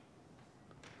situation.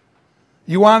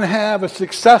 You want to have a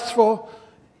successful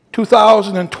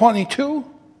 2022?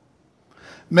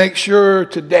 Make sure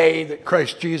today that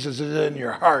Christ Jesus is in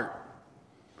your heart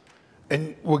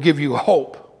and will give you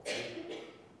hope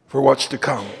for what's to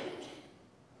come.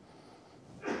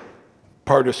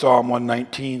 Part of Psalm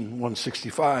 119,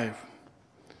 165.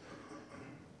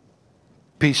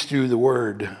 Peace through the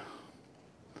word.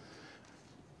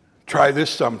 Try this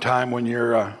sometime when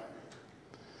you're...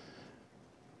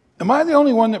 Am I the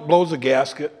only one that blows a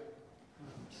gasket?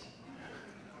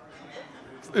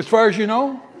 As far as you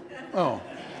know? Oh.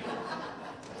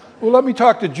 Well, let me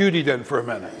talk to Judy then for a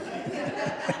minute.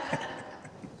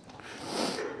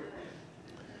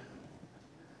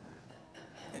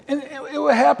 And it will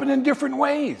happen in different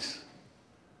ways.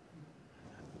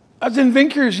 I was in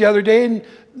Vinkers the other day, and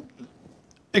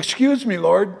excuse me,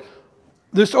 Lord,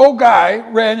 this old guy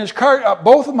ran his cart up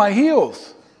both of my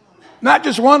heels. Not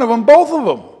just one of them, both of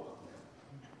them.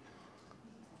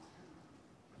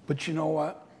 But you know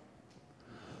what?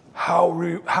 How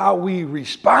we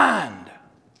respond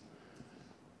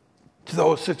to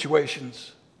those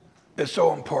situations is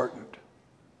so important.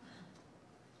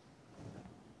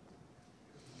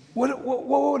 What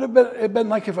would it been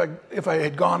like if I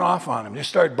had gone off on him, just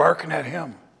started barking at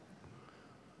him?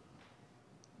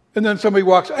 And then somebody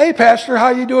walks, "Hey, Pastor,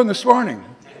 how you doing this morning?"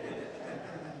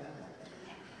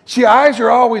 See, eyes are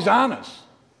always on us.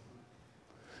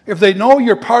 If they know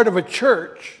you're part of a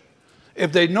church,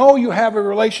 if they know you have a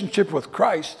relationship with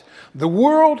Christ, the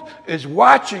world is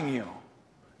watching you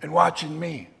and watching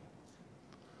me.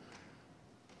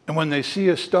 And when they see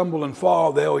us stumble and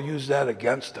fall, they'll use that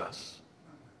against us.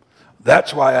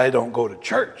 That's why I don't go to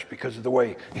church, because of the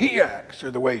way he acts or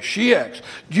the way she acts.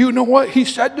 Do you know what he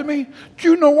said to me?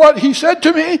 Do you know what he said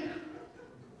to me?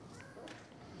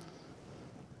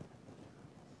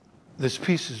 This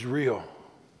peace is real.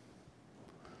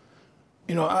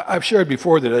 You know, I've shared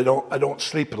before that I don't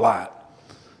sleep a lot.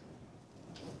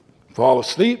 Fall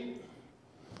asleep,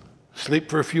 sleep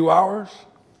for a few hours,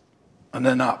 and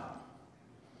then up.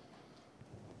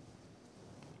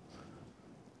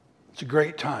 It's a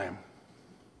great time.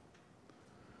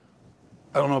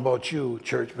 I don't know about you,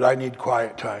 church, but I need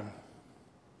quiet time.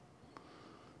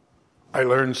 I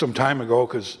learned some time ago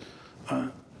because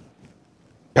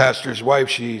pastor's wife,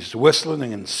 she's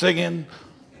whistling and singing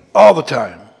all the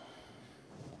time.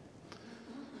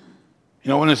 You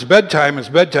know, when it's bedtime, it's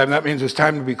bedtime. That means it's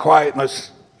time to be quiet.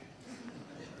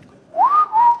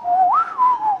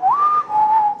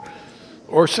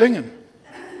 Or singing.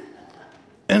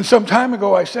 And some time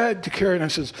ago I said to Karen, I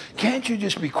says, can't you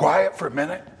just be quiet for a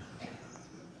minute?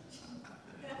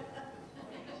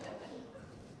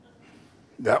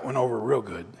 That went over real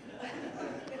good.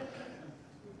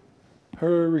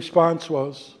 Her response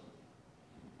was,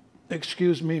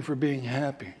 excuse me for being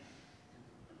happy.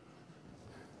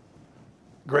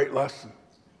 Great lesson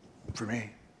for me.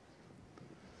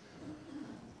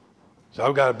 So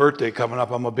I've got a birthday coming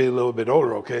up. I'm going to be a little bit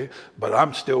older, okay? But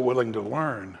I'm still willing to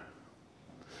learn.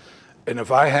 And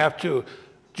if I have to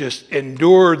just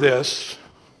endure this,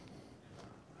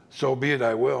 so be it,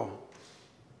 I will.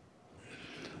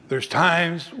 There's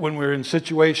times when we're in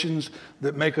situations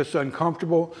that make us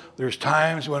uncomfortable. There's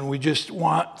times when we just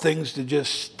want things to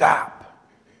just stop.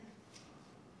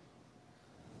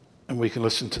 And we can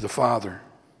listen to the Father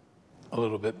a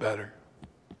little bit better.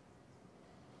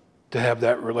 To have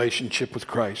that relationship with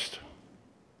Christ.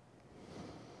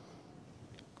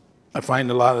 I find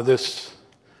a lot of this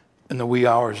in the wee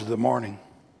hours of the morning.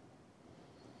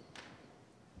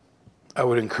 I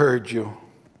would encourage you,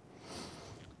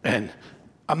 and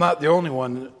I'm not the only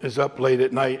one that is up late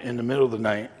at night in the middle of the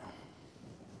night.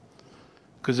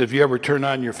 Because if you ever turn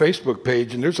on your Facebook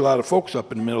page, and there's a lot of folks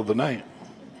up in the middle of the night.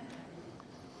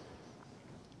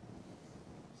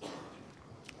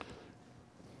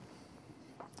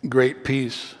 Great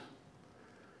peace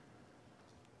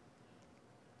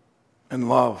and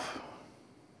love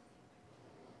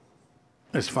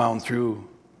is found through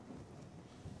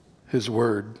His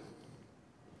Word.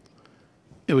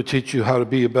 It would teach you how to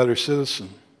be a better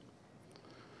citizen.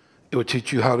 It would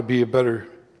teach you how to be a better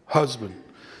husband.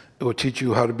 It would teach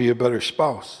you how to be a better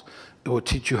spouse. It would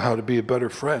teach you how to be a better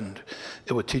friend.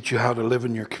 It would teach you how to live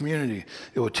in your community.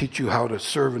 It would teach you how to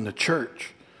serve in the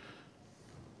church.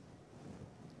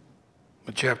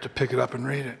 But you have to pick it up and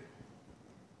read it.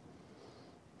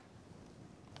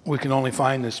 We can only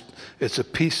find this. It's a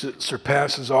peace that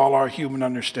surpasses all our human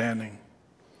understanding.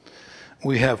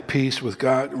 We have peace with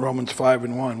God. Romans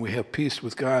 5:1. We have peace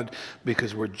with God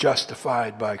because we're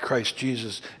justified by Christ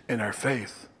Jesus in our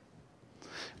faith.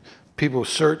 People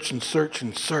search and search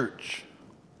and search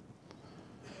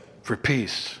for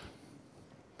peace.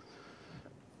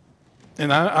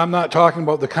 And I'm not talking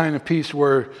about the kind of peace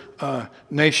where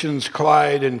nations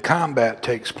collide and combat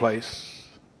takes place.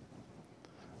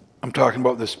 I'm talking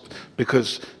about this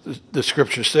because the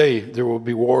scriptures say there will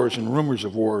be wars and rumors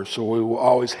of wars, so we will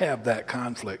always have that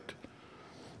conflict.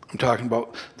 I'm talking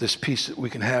about this peace that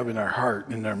we can have in our heart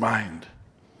and in our mind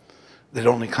that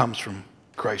only comes from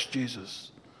Christ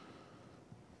Jesus.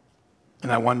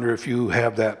 And I wonder if you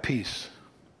have that peace.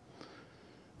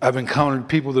 I've encountered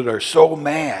people that are so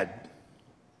mad,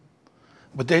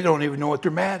 but they don't even know what they're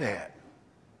mad at.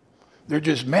 They're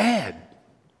just mad.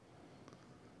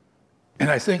 And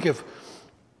I think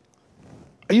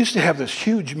I used to have this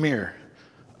huge mirror.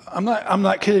 I'm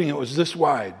not kidding, it was this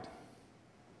wide.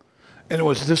 And it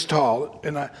was this tall.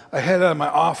 And I had it on my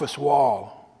office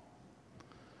wall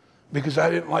because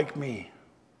I didn't like me.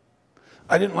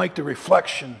 I didn't like the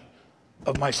reflection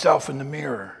of myself in the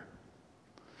mirror.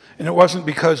 And it wasn't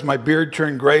because my beard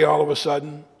turned gray all of a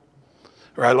sudden,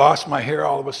 or I lost my hair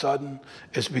all of a sudden.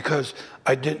 It's because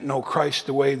I didn't know Christ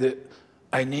the way that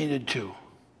I needed to.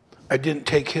 I didn't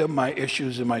take Him my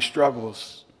issues and my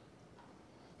struggles.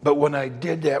 But when I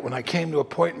did that, when I came to a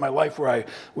point in my life where I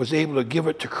was able to give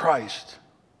it to Christ,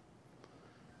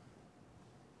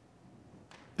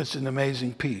 it's an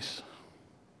amazing peace.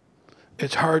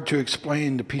 It's hard to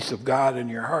explain the peace of God in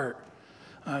your heart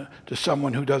to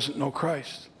someone who doesn't know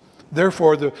Christ.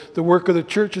 Therefore, the work of the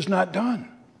church is not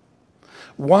done.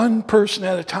 One person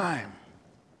at a time,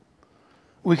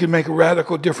 we can make a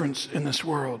radical difference in this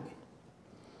world.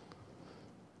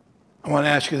 I want to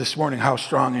ask you this morning, how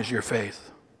strong is your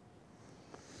faith?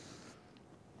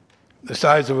 the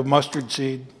size of a mustard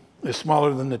seed, is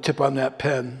smaller than the tip on that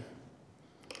pen.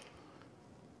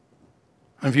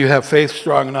 And if you have faith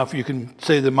strong enough, you can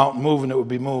say the mountain move and it would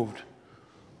be moved.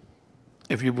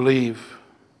 If you believe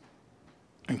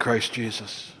in Christ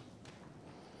Jesus.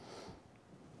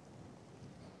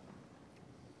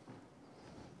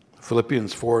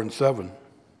 Philippians 4:7.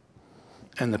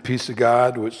 And the peace of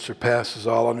God, which surpasses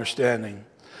all understanding,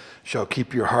 shall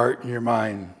keep your heart and your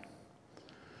mind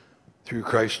through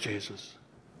Christ Jesus.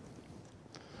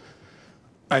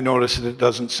 I notice that it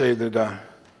doesn't say that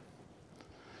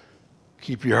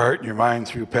keep your heart and your mind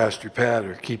through Pastor Pat,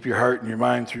 or keep your heart and your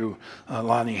mind through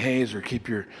Lonnie Hayes, or keep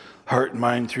your heart and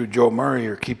mind through Joe Murray,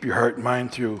 or keep your heart and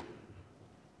mind through.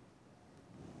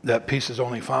 That peace is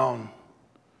only found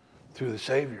through the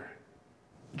Savior,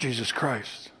 Jesus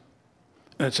Christ.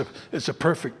 And it's a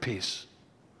perfect peace.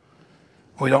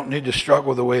 We don't need to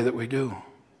struggle the way that we do.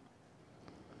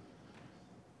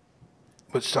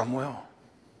 But some will.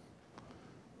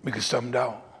 Because some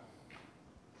doubt.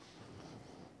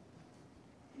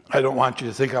 I don't want you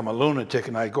to think I'm a lunatic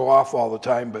and I go off all the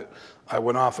time, but I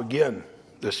went off again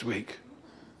this week.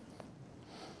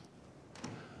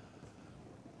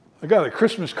 I got a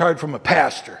Christmas card from a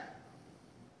pastor.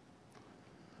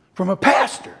 From a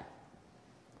pastor.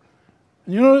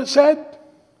 And you know what it said?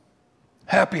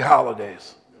 Happy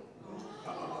holidays.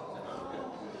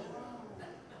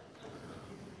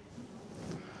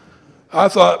 I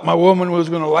thought my woman was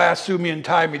going to lasso me and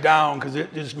tie me down because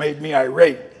it just made me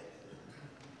irate.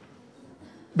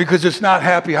 Because it's not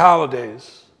happy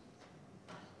holidays.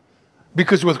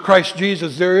 Because with Christ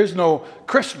Jesus, there is no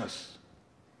Christmas.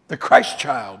 The Christ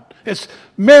child. It's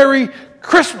Merry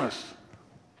Christmas.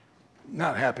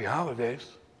 Not happy holidays.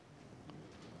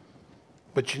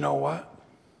 But you know what?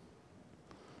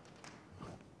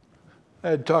 I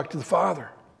had to talk to the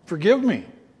Father. Forgive me.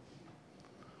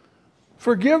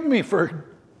 Forgive me for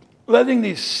letting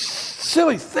these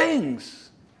silly things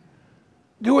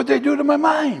do what they do to my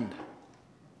mind.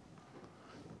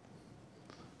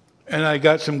 And I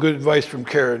got some good advice from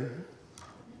Karen.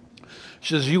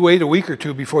 She says, you wait a week or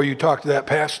two before you talk to that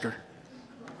pastor.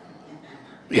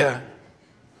 Yeah.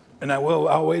 And I will.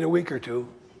 I'll wait a week or two.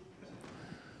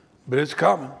 But it's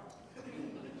coming.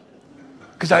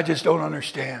 Because I just don't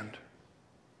understand.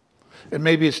 And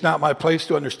maybe it's not my place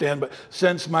to understand, but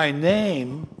since my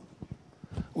name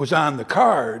was on the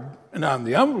card and on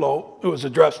the envelope, it was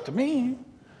addressed to me,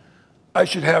 I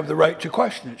should have the right to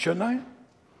question it, shouldn't I?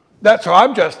 That's how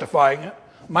I'm justifying it.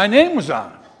 My name was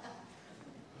on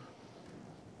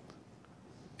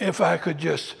it. If I could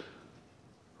just...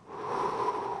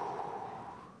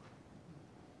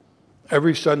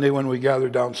 Every Sunday when we gather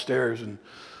downstairs and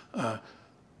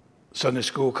Sunday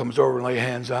school comes over and lay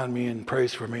hands on me and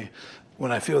prays for me,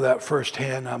 when I feel that first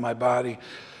hand on my body,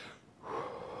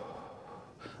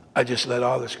 I just let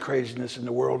all this craziness in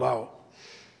the world out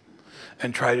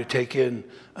and try to take in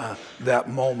that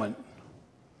moment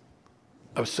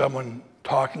of someone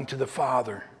talking to the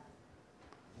Father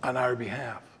on our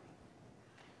behalf.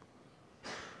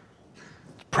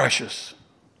 It's precious.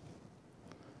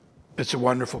 It's a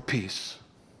wonderful peace.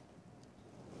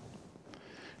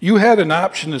 You had an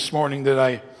option this morning that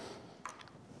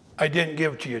I didn't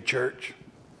give to you, church.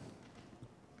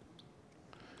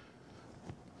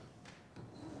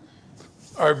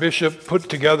 Our bishop put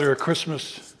together a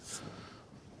Christmas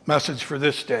message for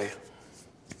this day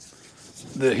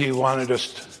that he wanted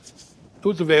us to, it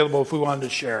was available if we wanted to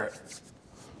share it.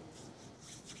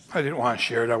 I didn't want to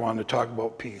share it. I wanted to talk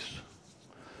about peace.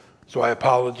 So I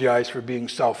apologize for being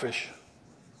selfish.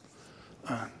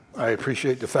 I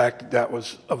appreciate the fact that that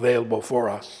was available for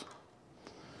us.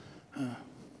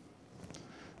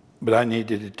 But I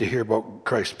needed to hear about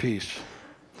Christ's peace.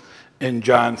 In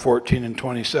John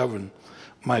 14:27,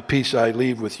 my peace I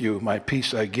leave with you, my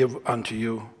peace I give unto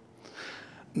you.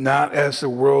 Not as the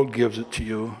world gives it to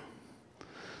you.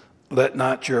 Let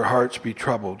not your hearts be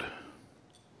troubled,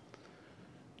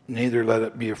 neither let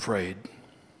it be afraid.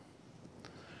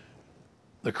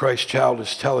 The Christ child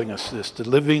is telling us this. The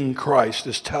living Christ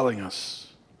is telling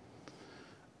us,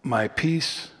 my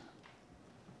peace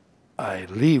I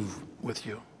leave with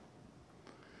you.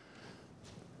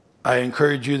 I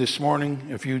encourage you this morning,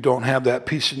 if you don't have that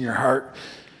peace in your heart,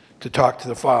 to talk to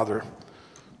the Father.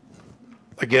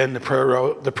 Again, the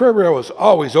prayer rail is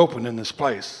always open in this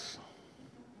place.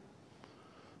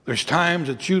 There's times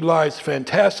it's utilized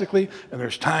fantastically, and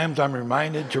there's times I'm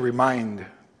reminded to remind.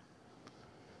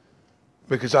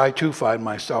 Because I too find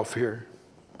myself here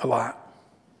a lot.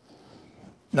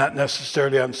 Not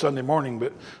necessarily on Sunday morning,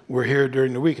 but we're here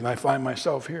during the week, and I find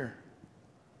myself here.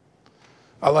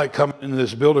 I like coming into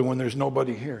this building when there's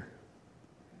nobody here.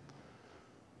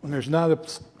 when there's not a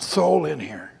soul in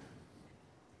here.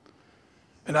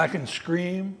 And I can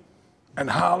scream and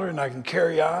holler and I can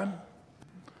carry on.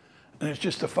 And it's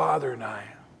just the Father and I.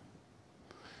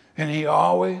 And he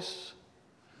always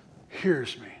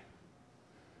hears me.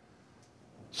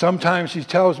 Sometimes he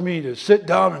tells me to sit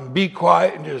down and be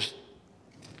quiet and just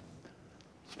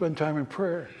spend time in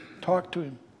prayer, talk to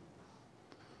him.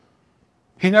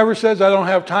 He never says, I don't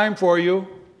have time for you.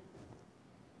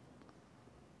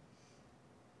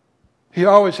 He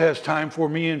always has time for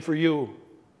me and for you.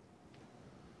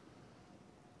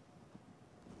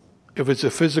 If it's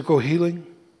a physical healing,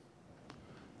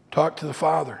 talk to the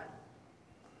Father.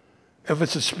 If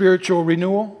it's a spiritual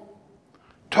renewal,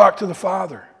 talk to the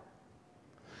Father.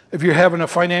 If you're having a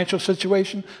financial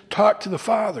situation, talk to the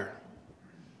Father.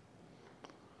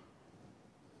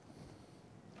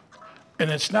 And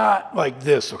it's not like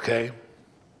this, okay?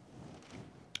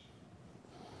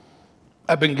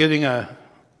 I've been getting a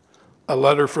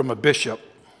letter from a bishop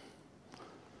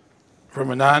from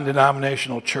a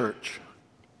non-denominational church.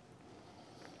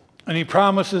 And he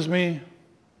promises me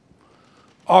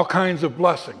all kinds of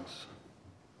blessings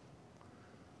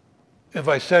if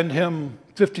I send him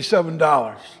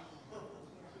 $57.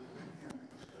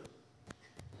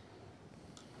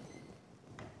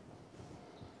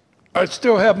 I'd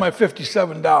still have my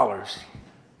 $57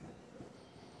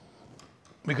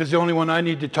 because the only one I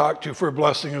need to talk to for a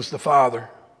blessing is the Father.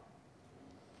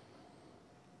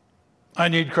 I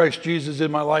need Christ Jesus in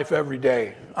my life every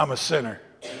day. I'm a sinner.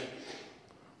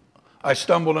 I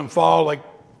stumble and fall like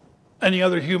any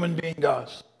other human being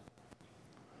does.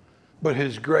 But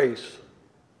his grace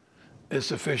is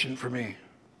sufficient for me.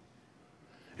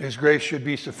 His grace should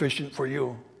be sufficient for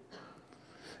you.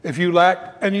 If you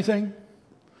lack anything,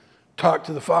 talk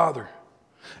to the Father.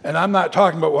 And I'm not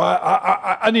talking about, well,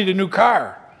 I need a new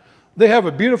car. They have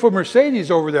a beautiful Mercedes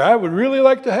over there. I would really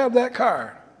like to have that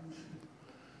car.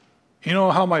 You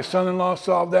know how my son-in-law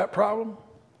solved that problem?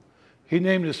 He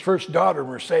named his first daughter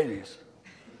Mercedes.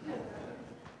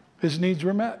 His needs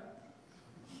were met.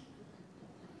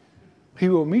 He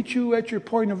will meet you at your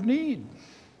point of need.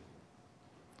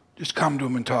 Just come to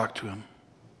him and talk to him.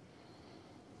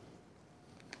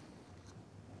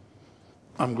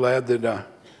 I'm glad that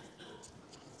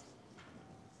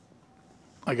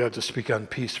I got to speak on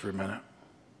peace for a minute.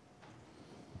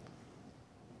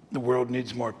 The world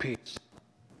needs more peace.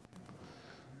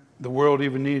 The world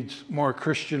even needs more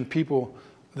Christian people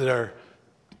that are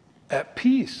at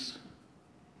peace.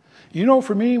 You know,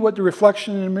 for me, what the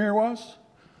reflection in the mirror was?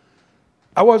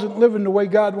 I wasn't living the way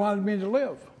God wanted me to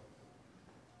live.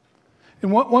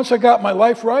 And once I got my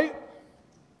life right,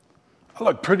 I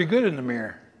looked pretty good in the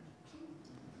mirror.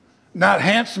 Not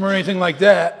handsome or anything like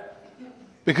that,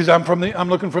 because I'm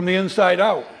looking from the inside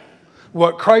out.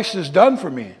 What Christ has done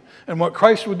for me and what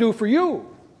Christ will do for you.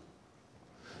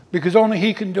 Because only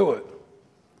he can do it.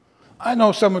 I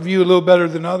know some of you a little better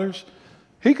than others.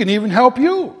 He can even help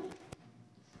you.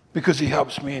 Because he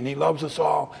helps me and he loves us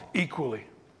all equally.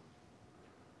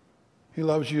 He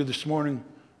loves you this morning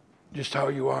just how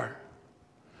you are.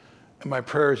 And my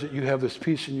prayer is that you have this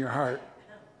peace in your heart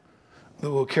that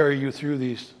will carry you through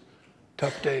these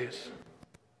tough days.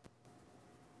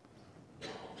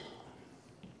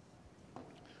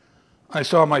 I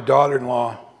saw my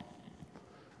daughter-in-law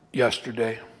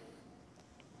yesterday.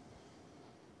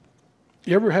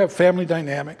 You ever have family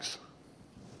dynamics?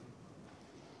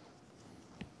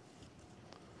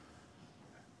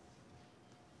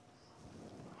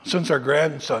 Since our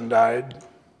grandson died,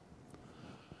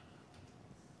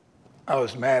 I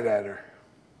was mad at her.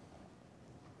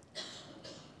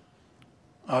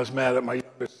 I was mad at my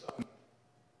youngest son.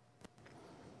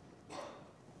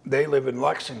 They live in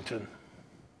Lexington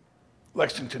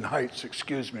Heights,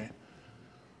 excuse me.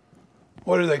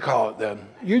 What do they call it then?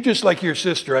 You're just like your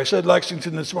sister. I said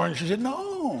Lexington this morning. She said,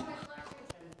 no.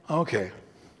 Okay.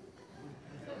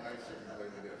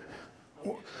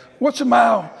 What's a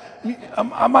mile?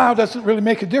 A mile doesn't really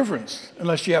make a difference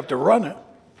unless you have to run it.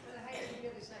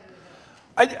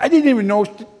 I didn't even know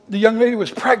the young lady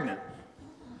was pregnant.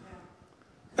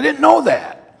 I didn't know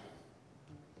that.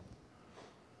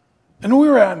 And we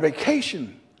were on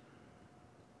vacation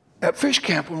at fish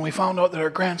camp when we found out that our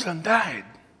grandson died.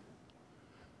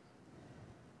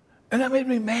 And that made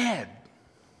me mad.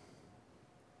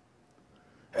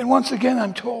 And once again,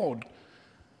 I'm told,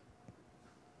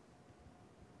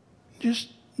 just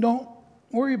don't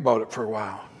worry about it for a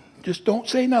while. Just don't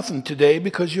say nothing today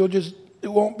because it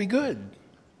won't be good.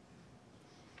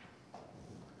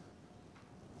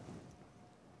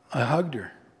 I hugged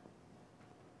her.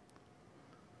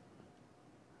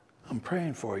 I'm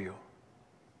praying for you.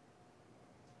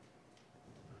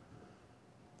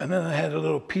 And then I had a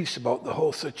little peace about the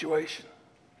whole situation.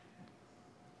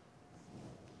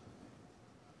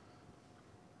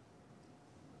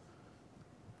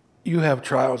 You have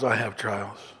trials, I have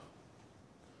trials.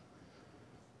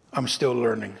 I'm still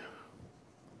learning.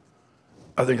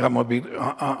 I think I'm gonna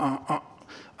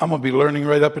be learning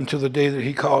right up until the day that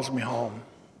he calls me home.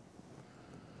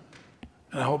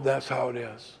 And I hope that's how it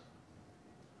is.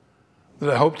 That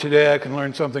I hope today I can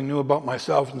learn something new about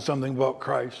myself and something about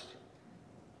Christ.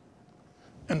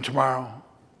 And tomorrow,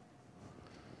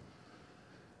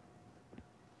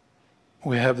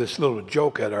 we have this little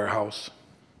joke at our house.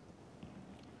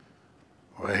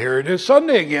 Well, here it is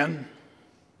Sunday again.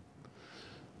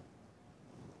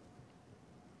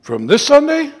 From this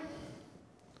Sunday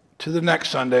to the next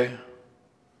Sunday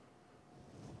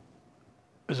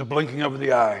is a blinking of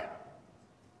the eye.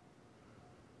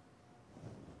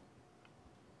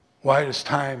 Why does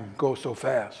time go so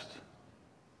fast?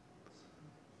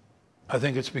 I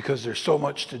think it's because there's so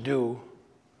much to do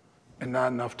and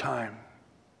not enough time.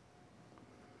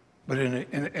 But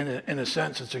in a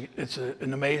sense, it's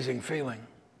an amazing feeling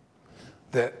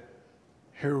that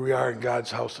here we are in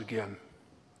God's house again.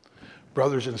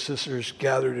 Brothers and sisters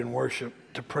gathered in worship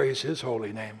to praise his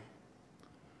holy name,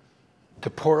 to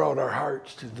pour out our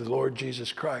hearts to the Lord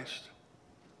Jesus Christ,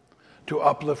 to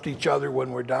uplift each other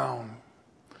when we're down,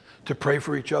 to pray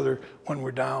for each other when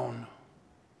we're down,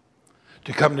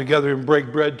 to come together and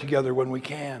break bread together when we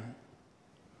can.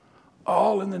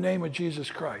 All in the name of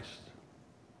Jesus Christ.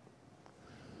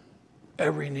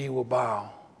 Every knee will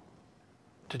bow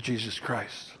to Jesus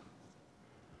Christ.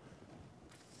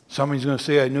 Somebody's going to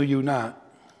say, I knew you not.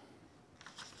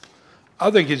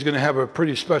 I think he's going to have a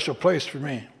pretty special place for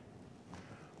me.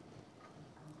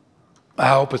 I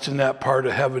hope it's in that part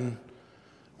of heaven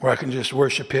where I can just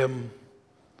worship him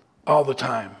all the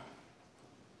time.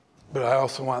 But I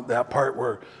also want that part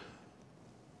where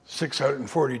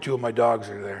 642 of my dogs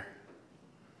are there.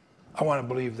 I want to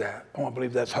believe that. I want to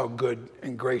believe that's how good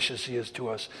and gracious he is to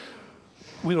us.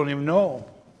 We don't even know.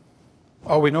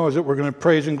 All we know is that we're going to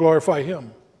praise and glorify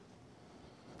him.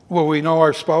 Will we know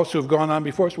our spouse who have gone on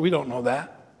before us? We don't know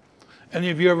that. Any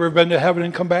of you ever been to heaven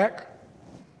and come back?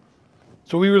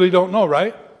 So we really don't know,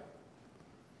 right?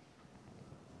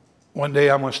 One day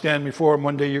I'm going to stand before him.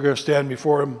 One day you're going to stand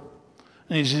before him.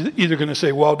 And he's either going to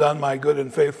say, well done, my good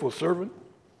and faithful servant.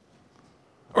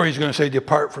 Or he's going to say,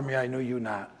 depart from me, I knew you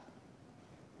not.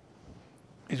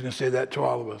 He's going to say that to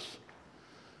all of us.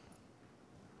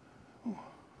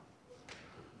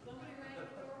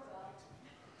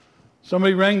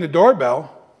 Somebody rang the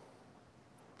doorbell.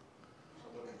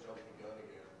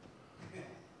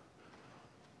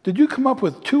 Did you come up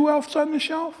with 2 elves on the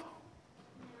shelf?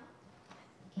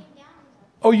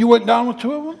 Oh, you went down with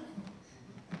 2 of them?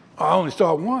 I only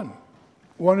saw one.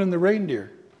 One in the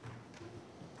reindeer.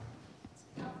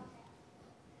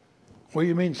 What do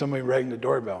you mean somebody rang the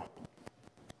doorbell?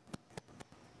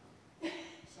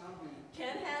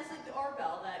 Ken has a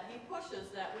doorbell that he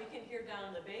pushes that we can hear down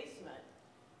in the basement.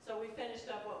 So we finished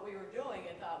up what we were doing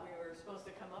and thought we were supposed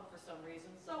to come up for some reason.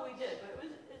 So we did, but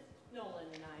it's Nolan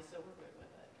and I, so we're good with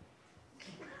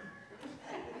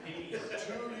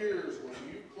it. 2 years, when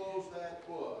you close that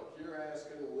book, you're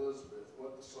asking Elizabeth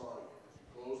what the song is.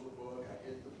 You close the book, I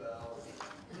hit the bell.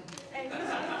 Ding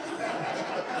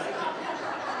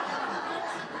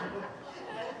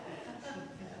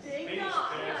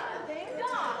dong, ding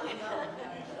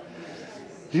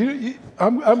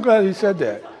dong. I'm glad he said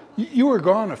that. You were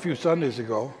gone a few Sundays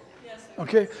ago. Yes.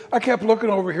 Okay? I kept looking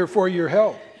over here for your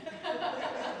help.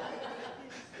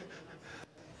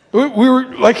 We were,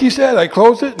 like he said, I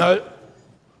closed it and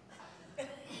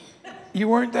you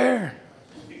weren't there.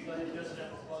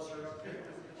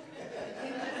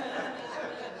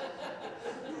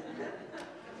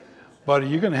 Buddy,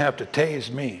 you're going to have to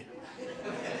tase me.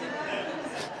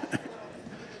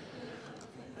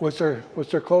 What's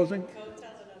their closing?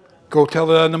 Go tell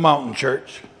it on the mountain,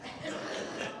 church.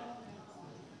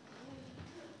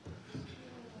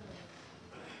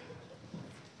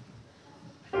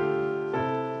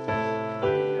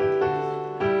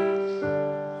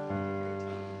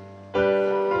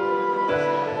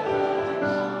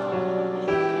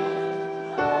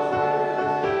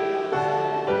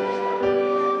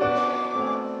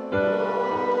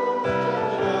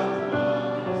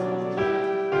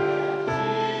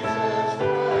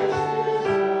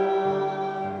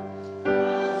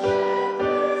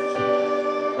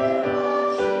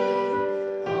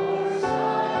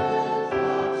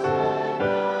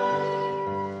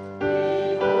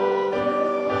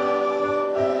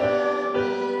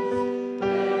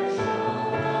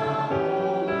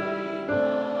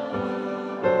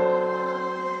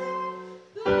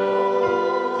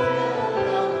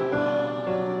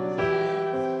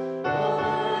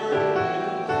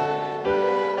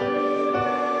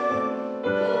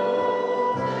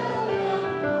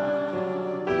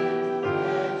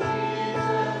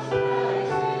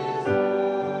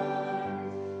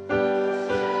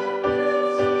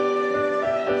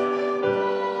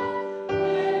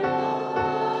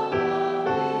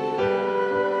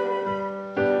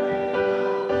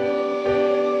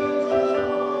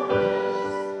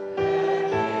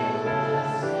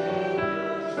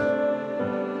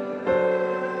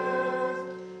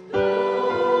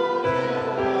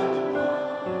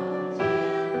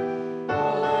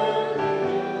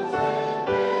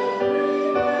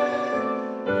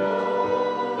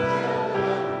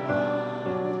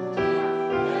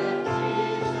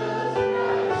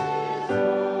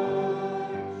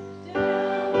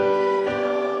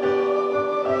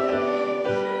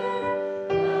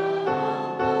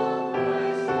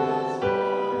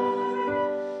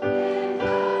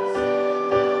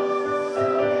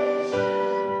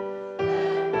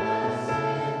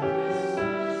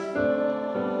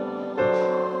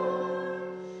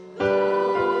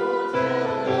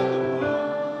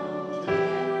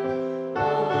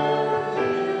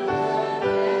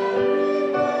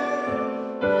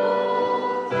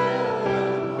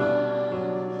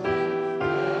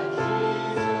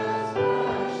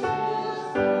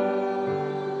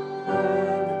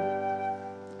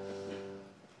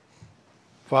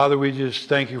 Father, we just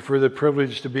thank you for the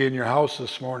privilege to be in your house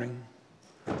this morning.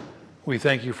 We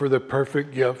thank you for the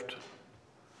perfect gift,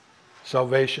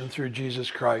 salvation through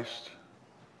Jesus Christ.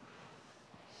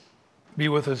 Be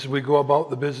with us as we go about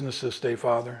the business this day,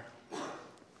 Father.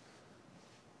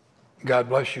 God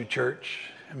bless you, church,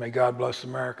 and may God bless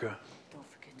America. Don't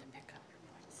forget to pick up your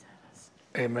poinsettias.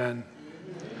 Amen.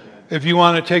 If you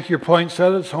want to take your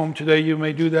poinsettias home today, you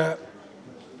may do that.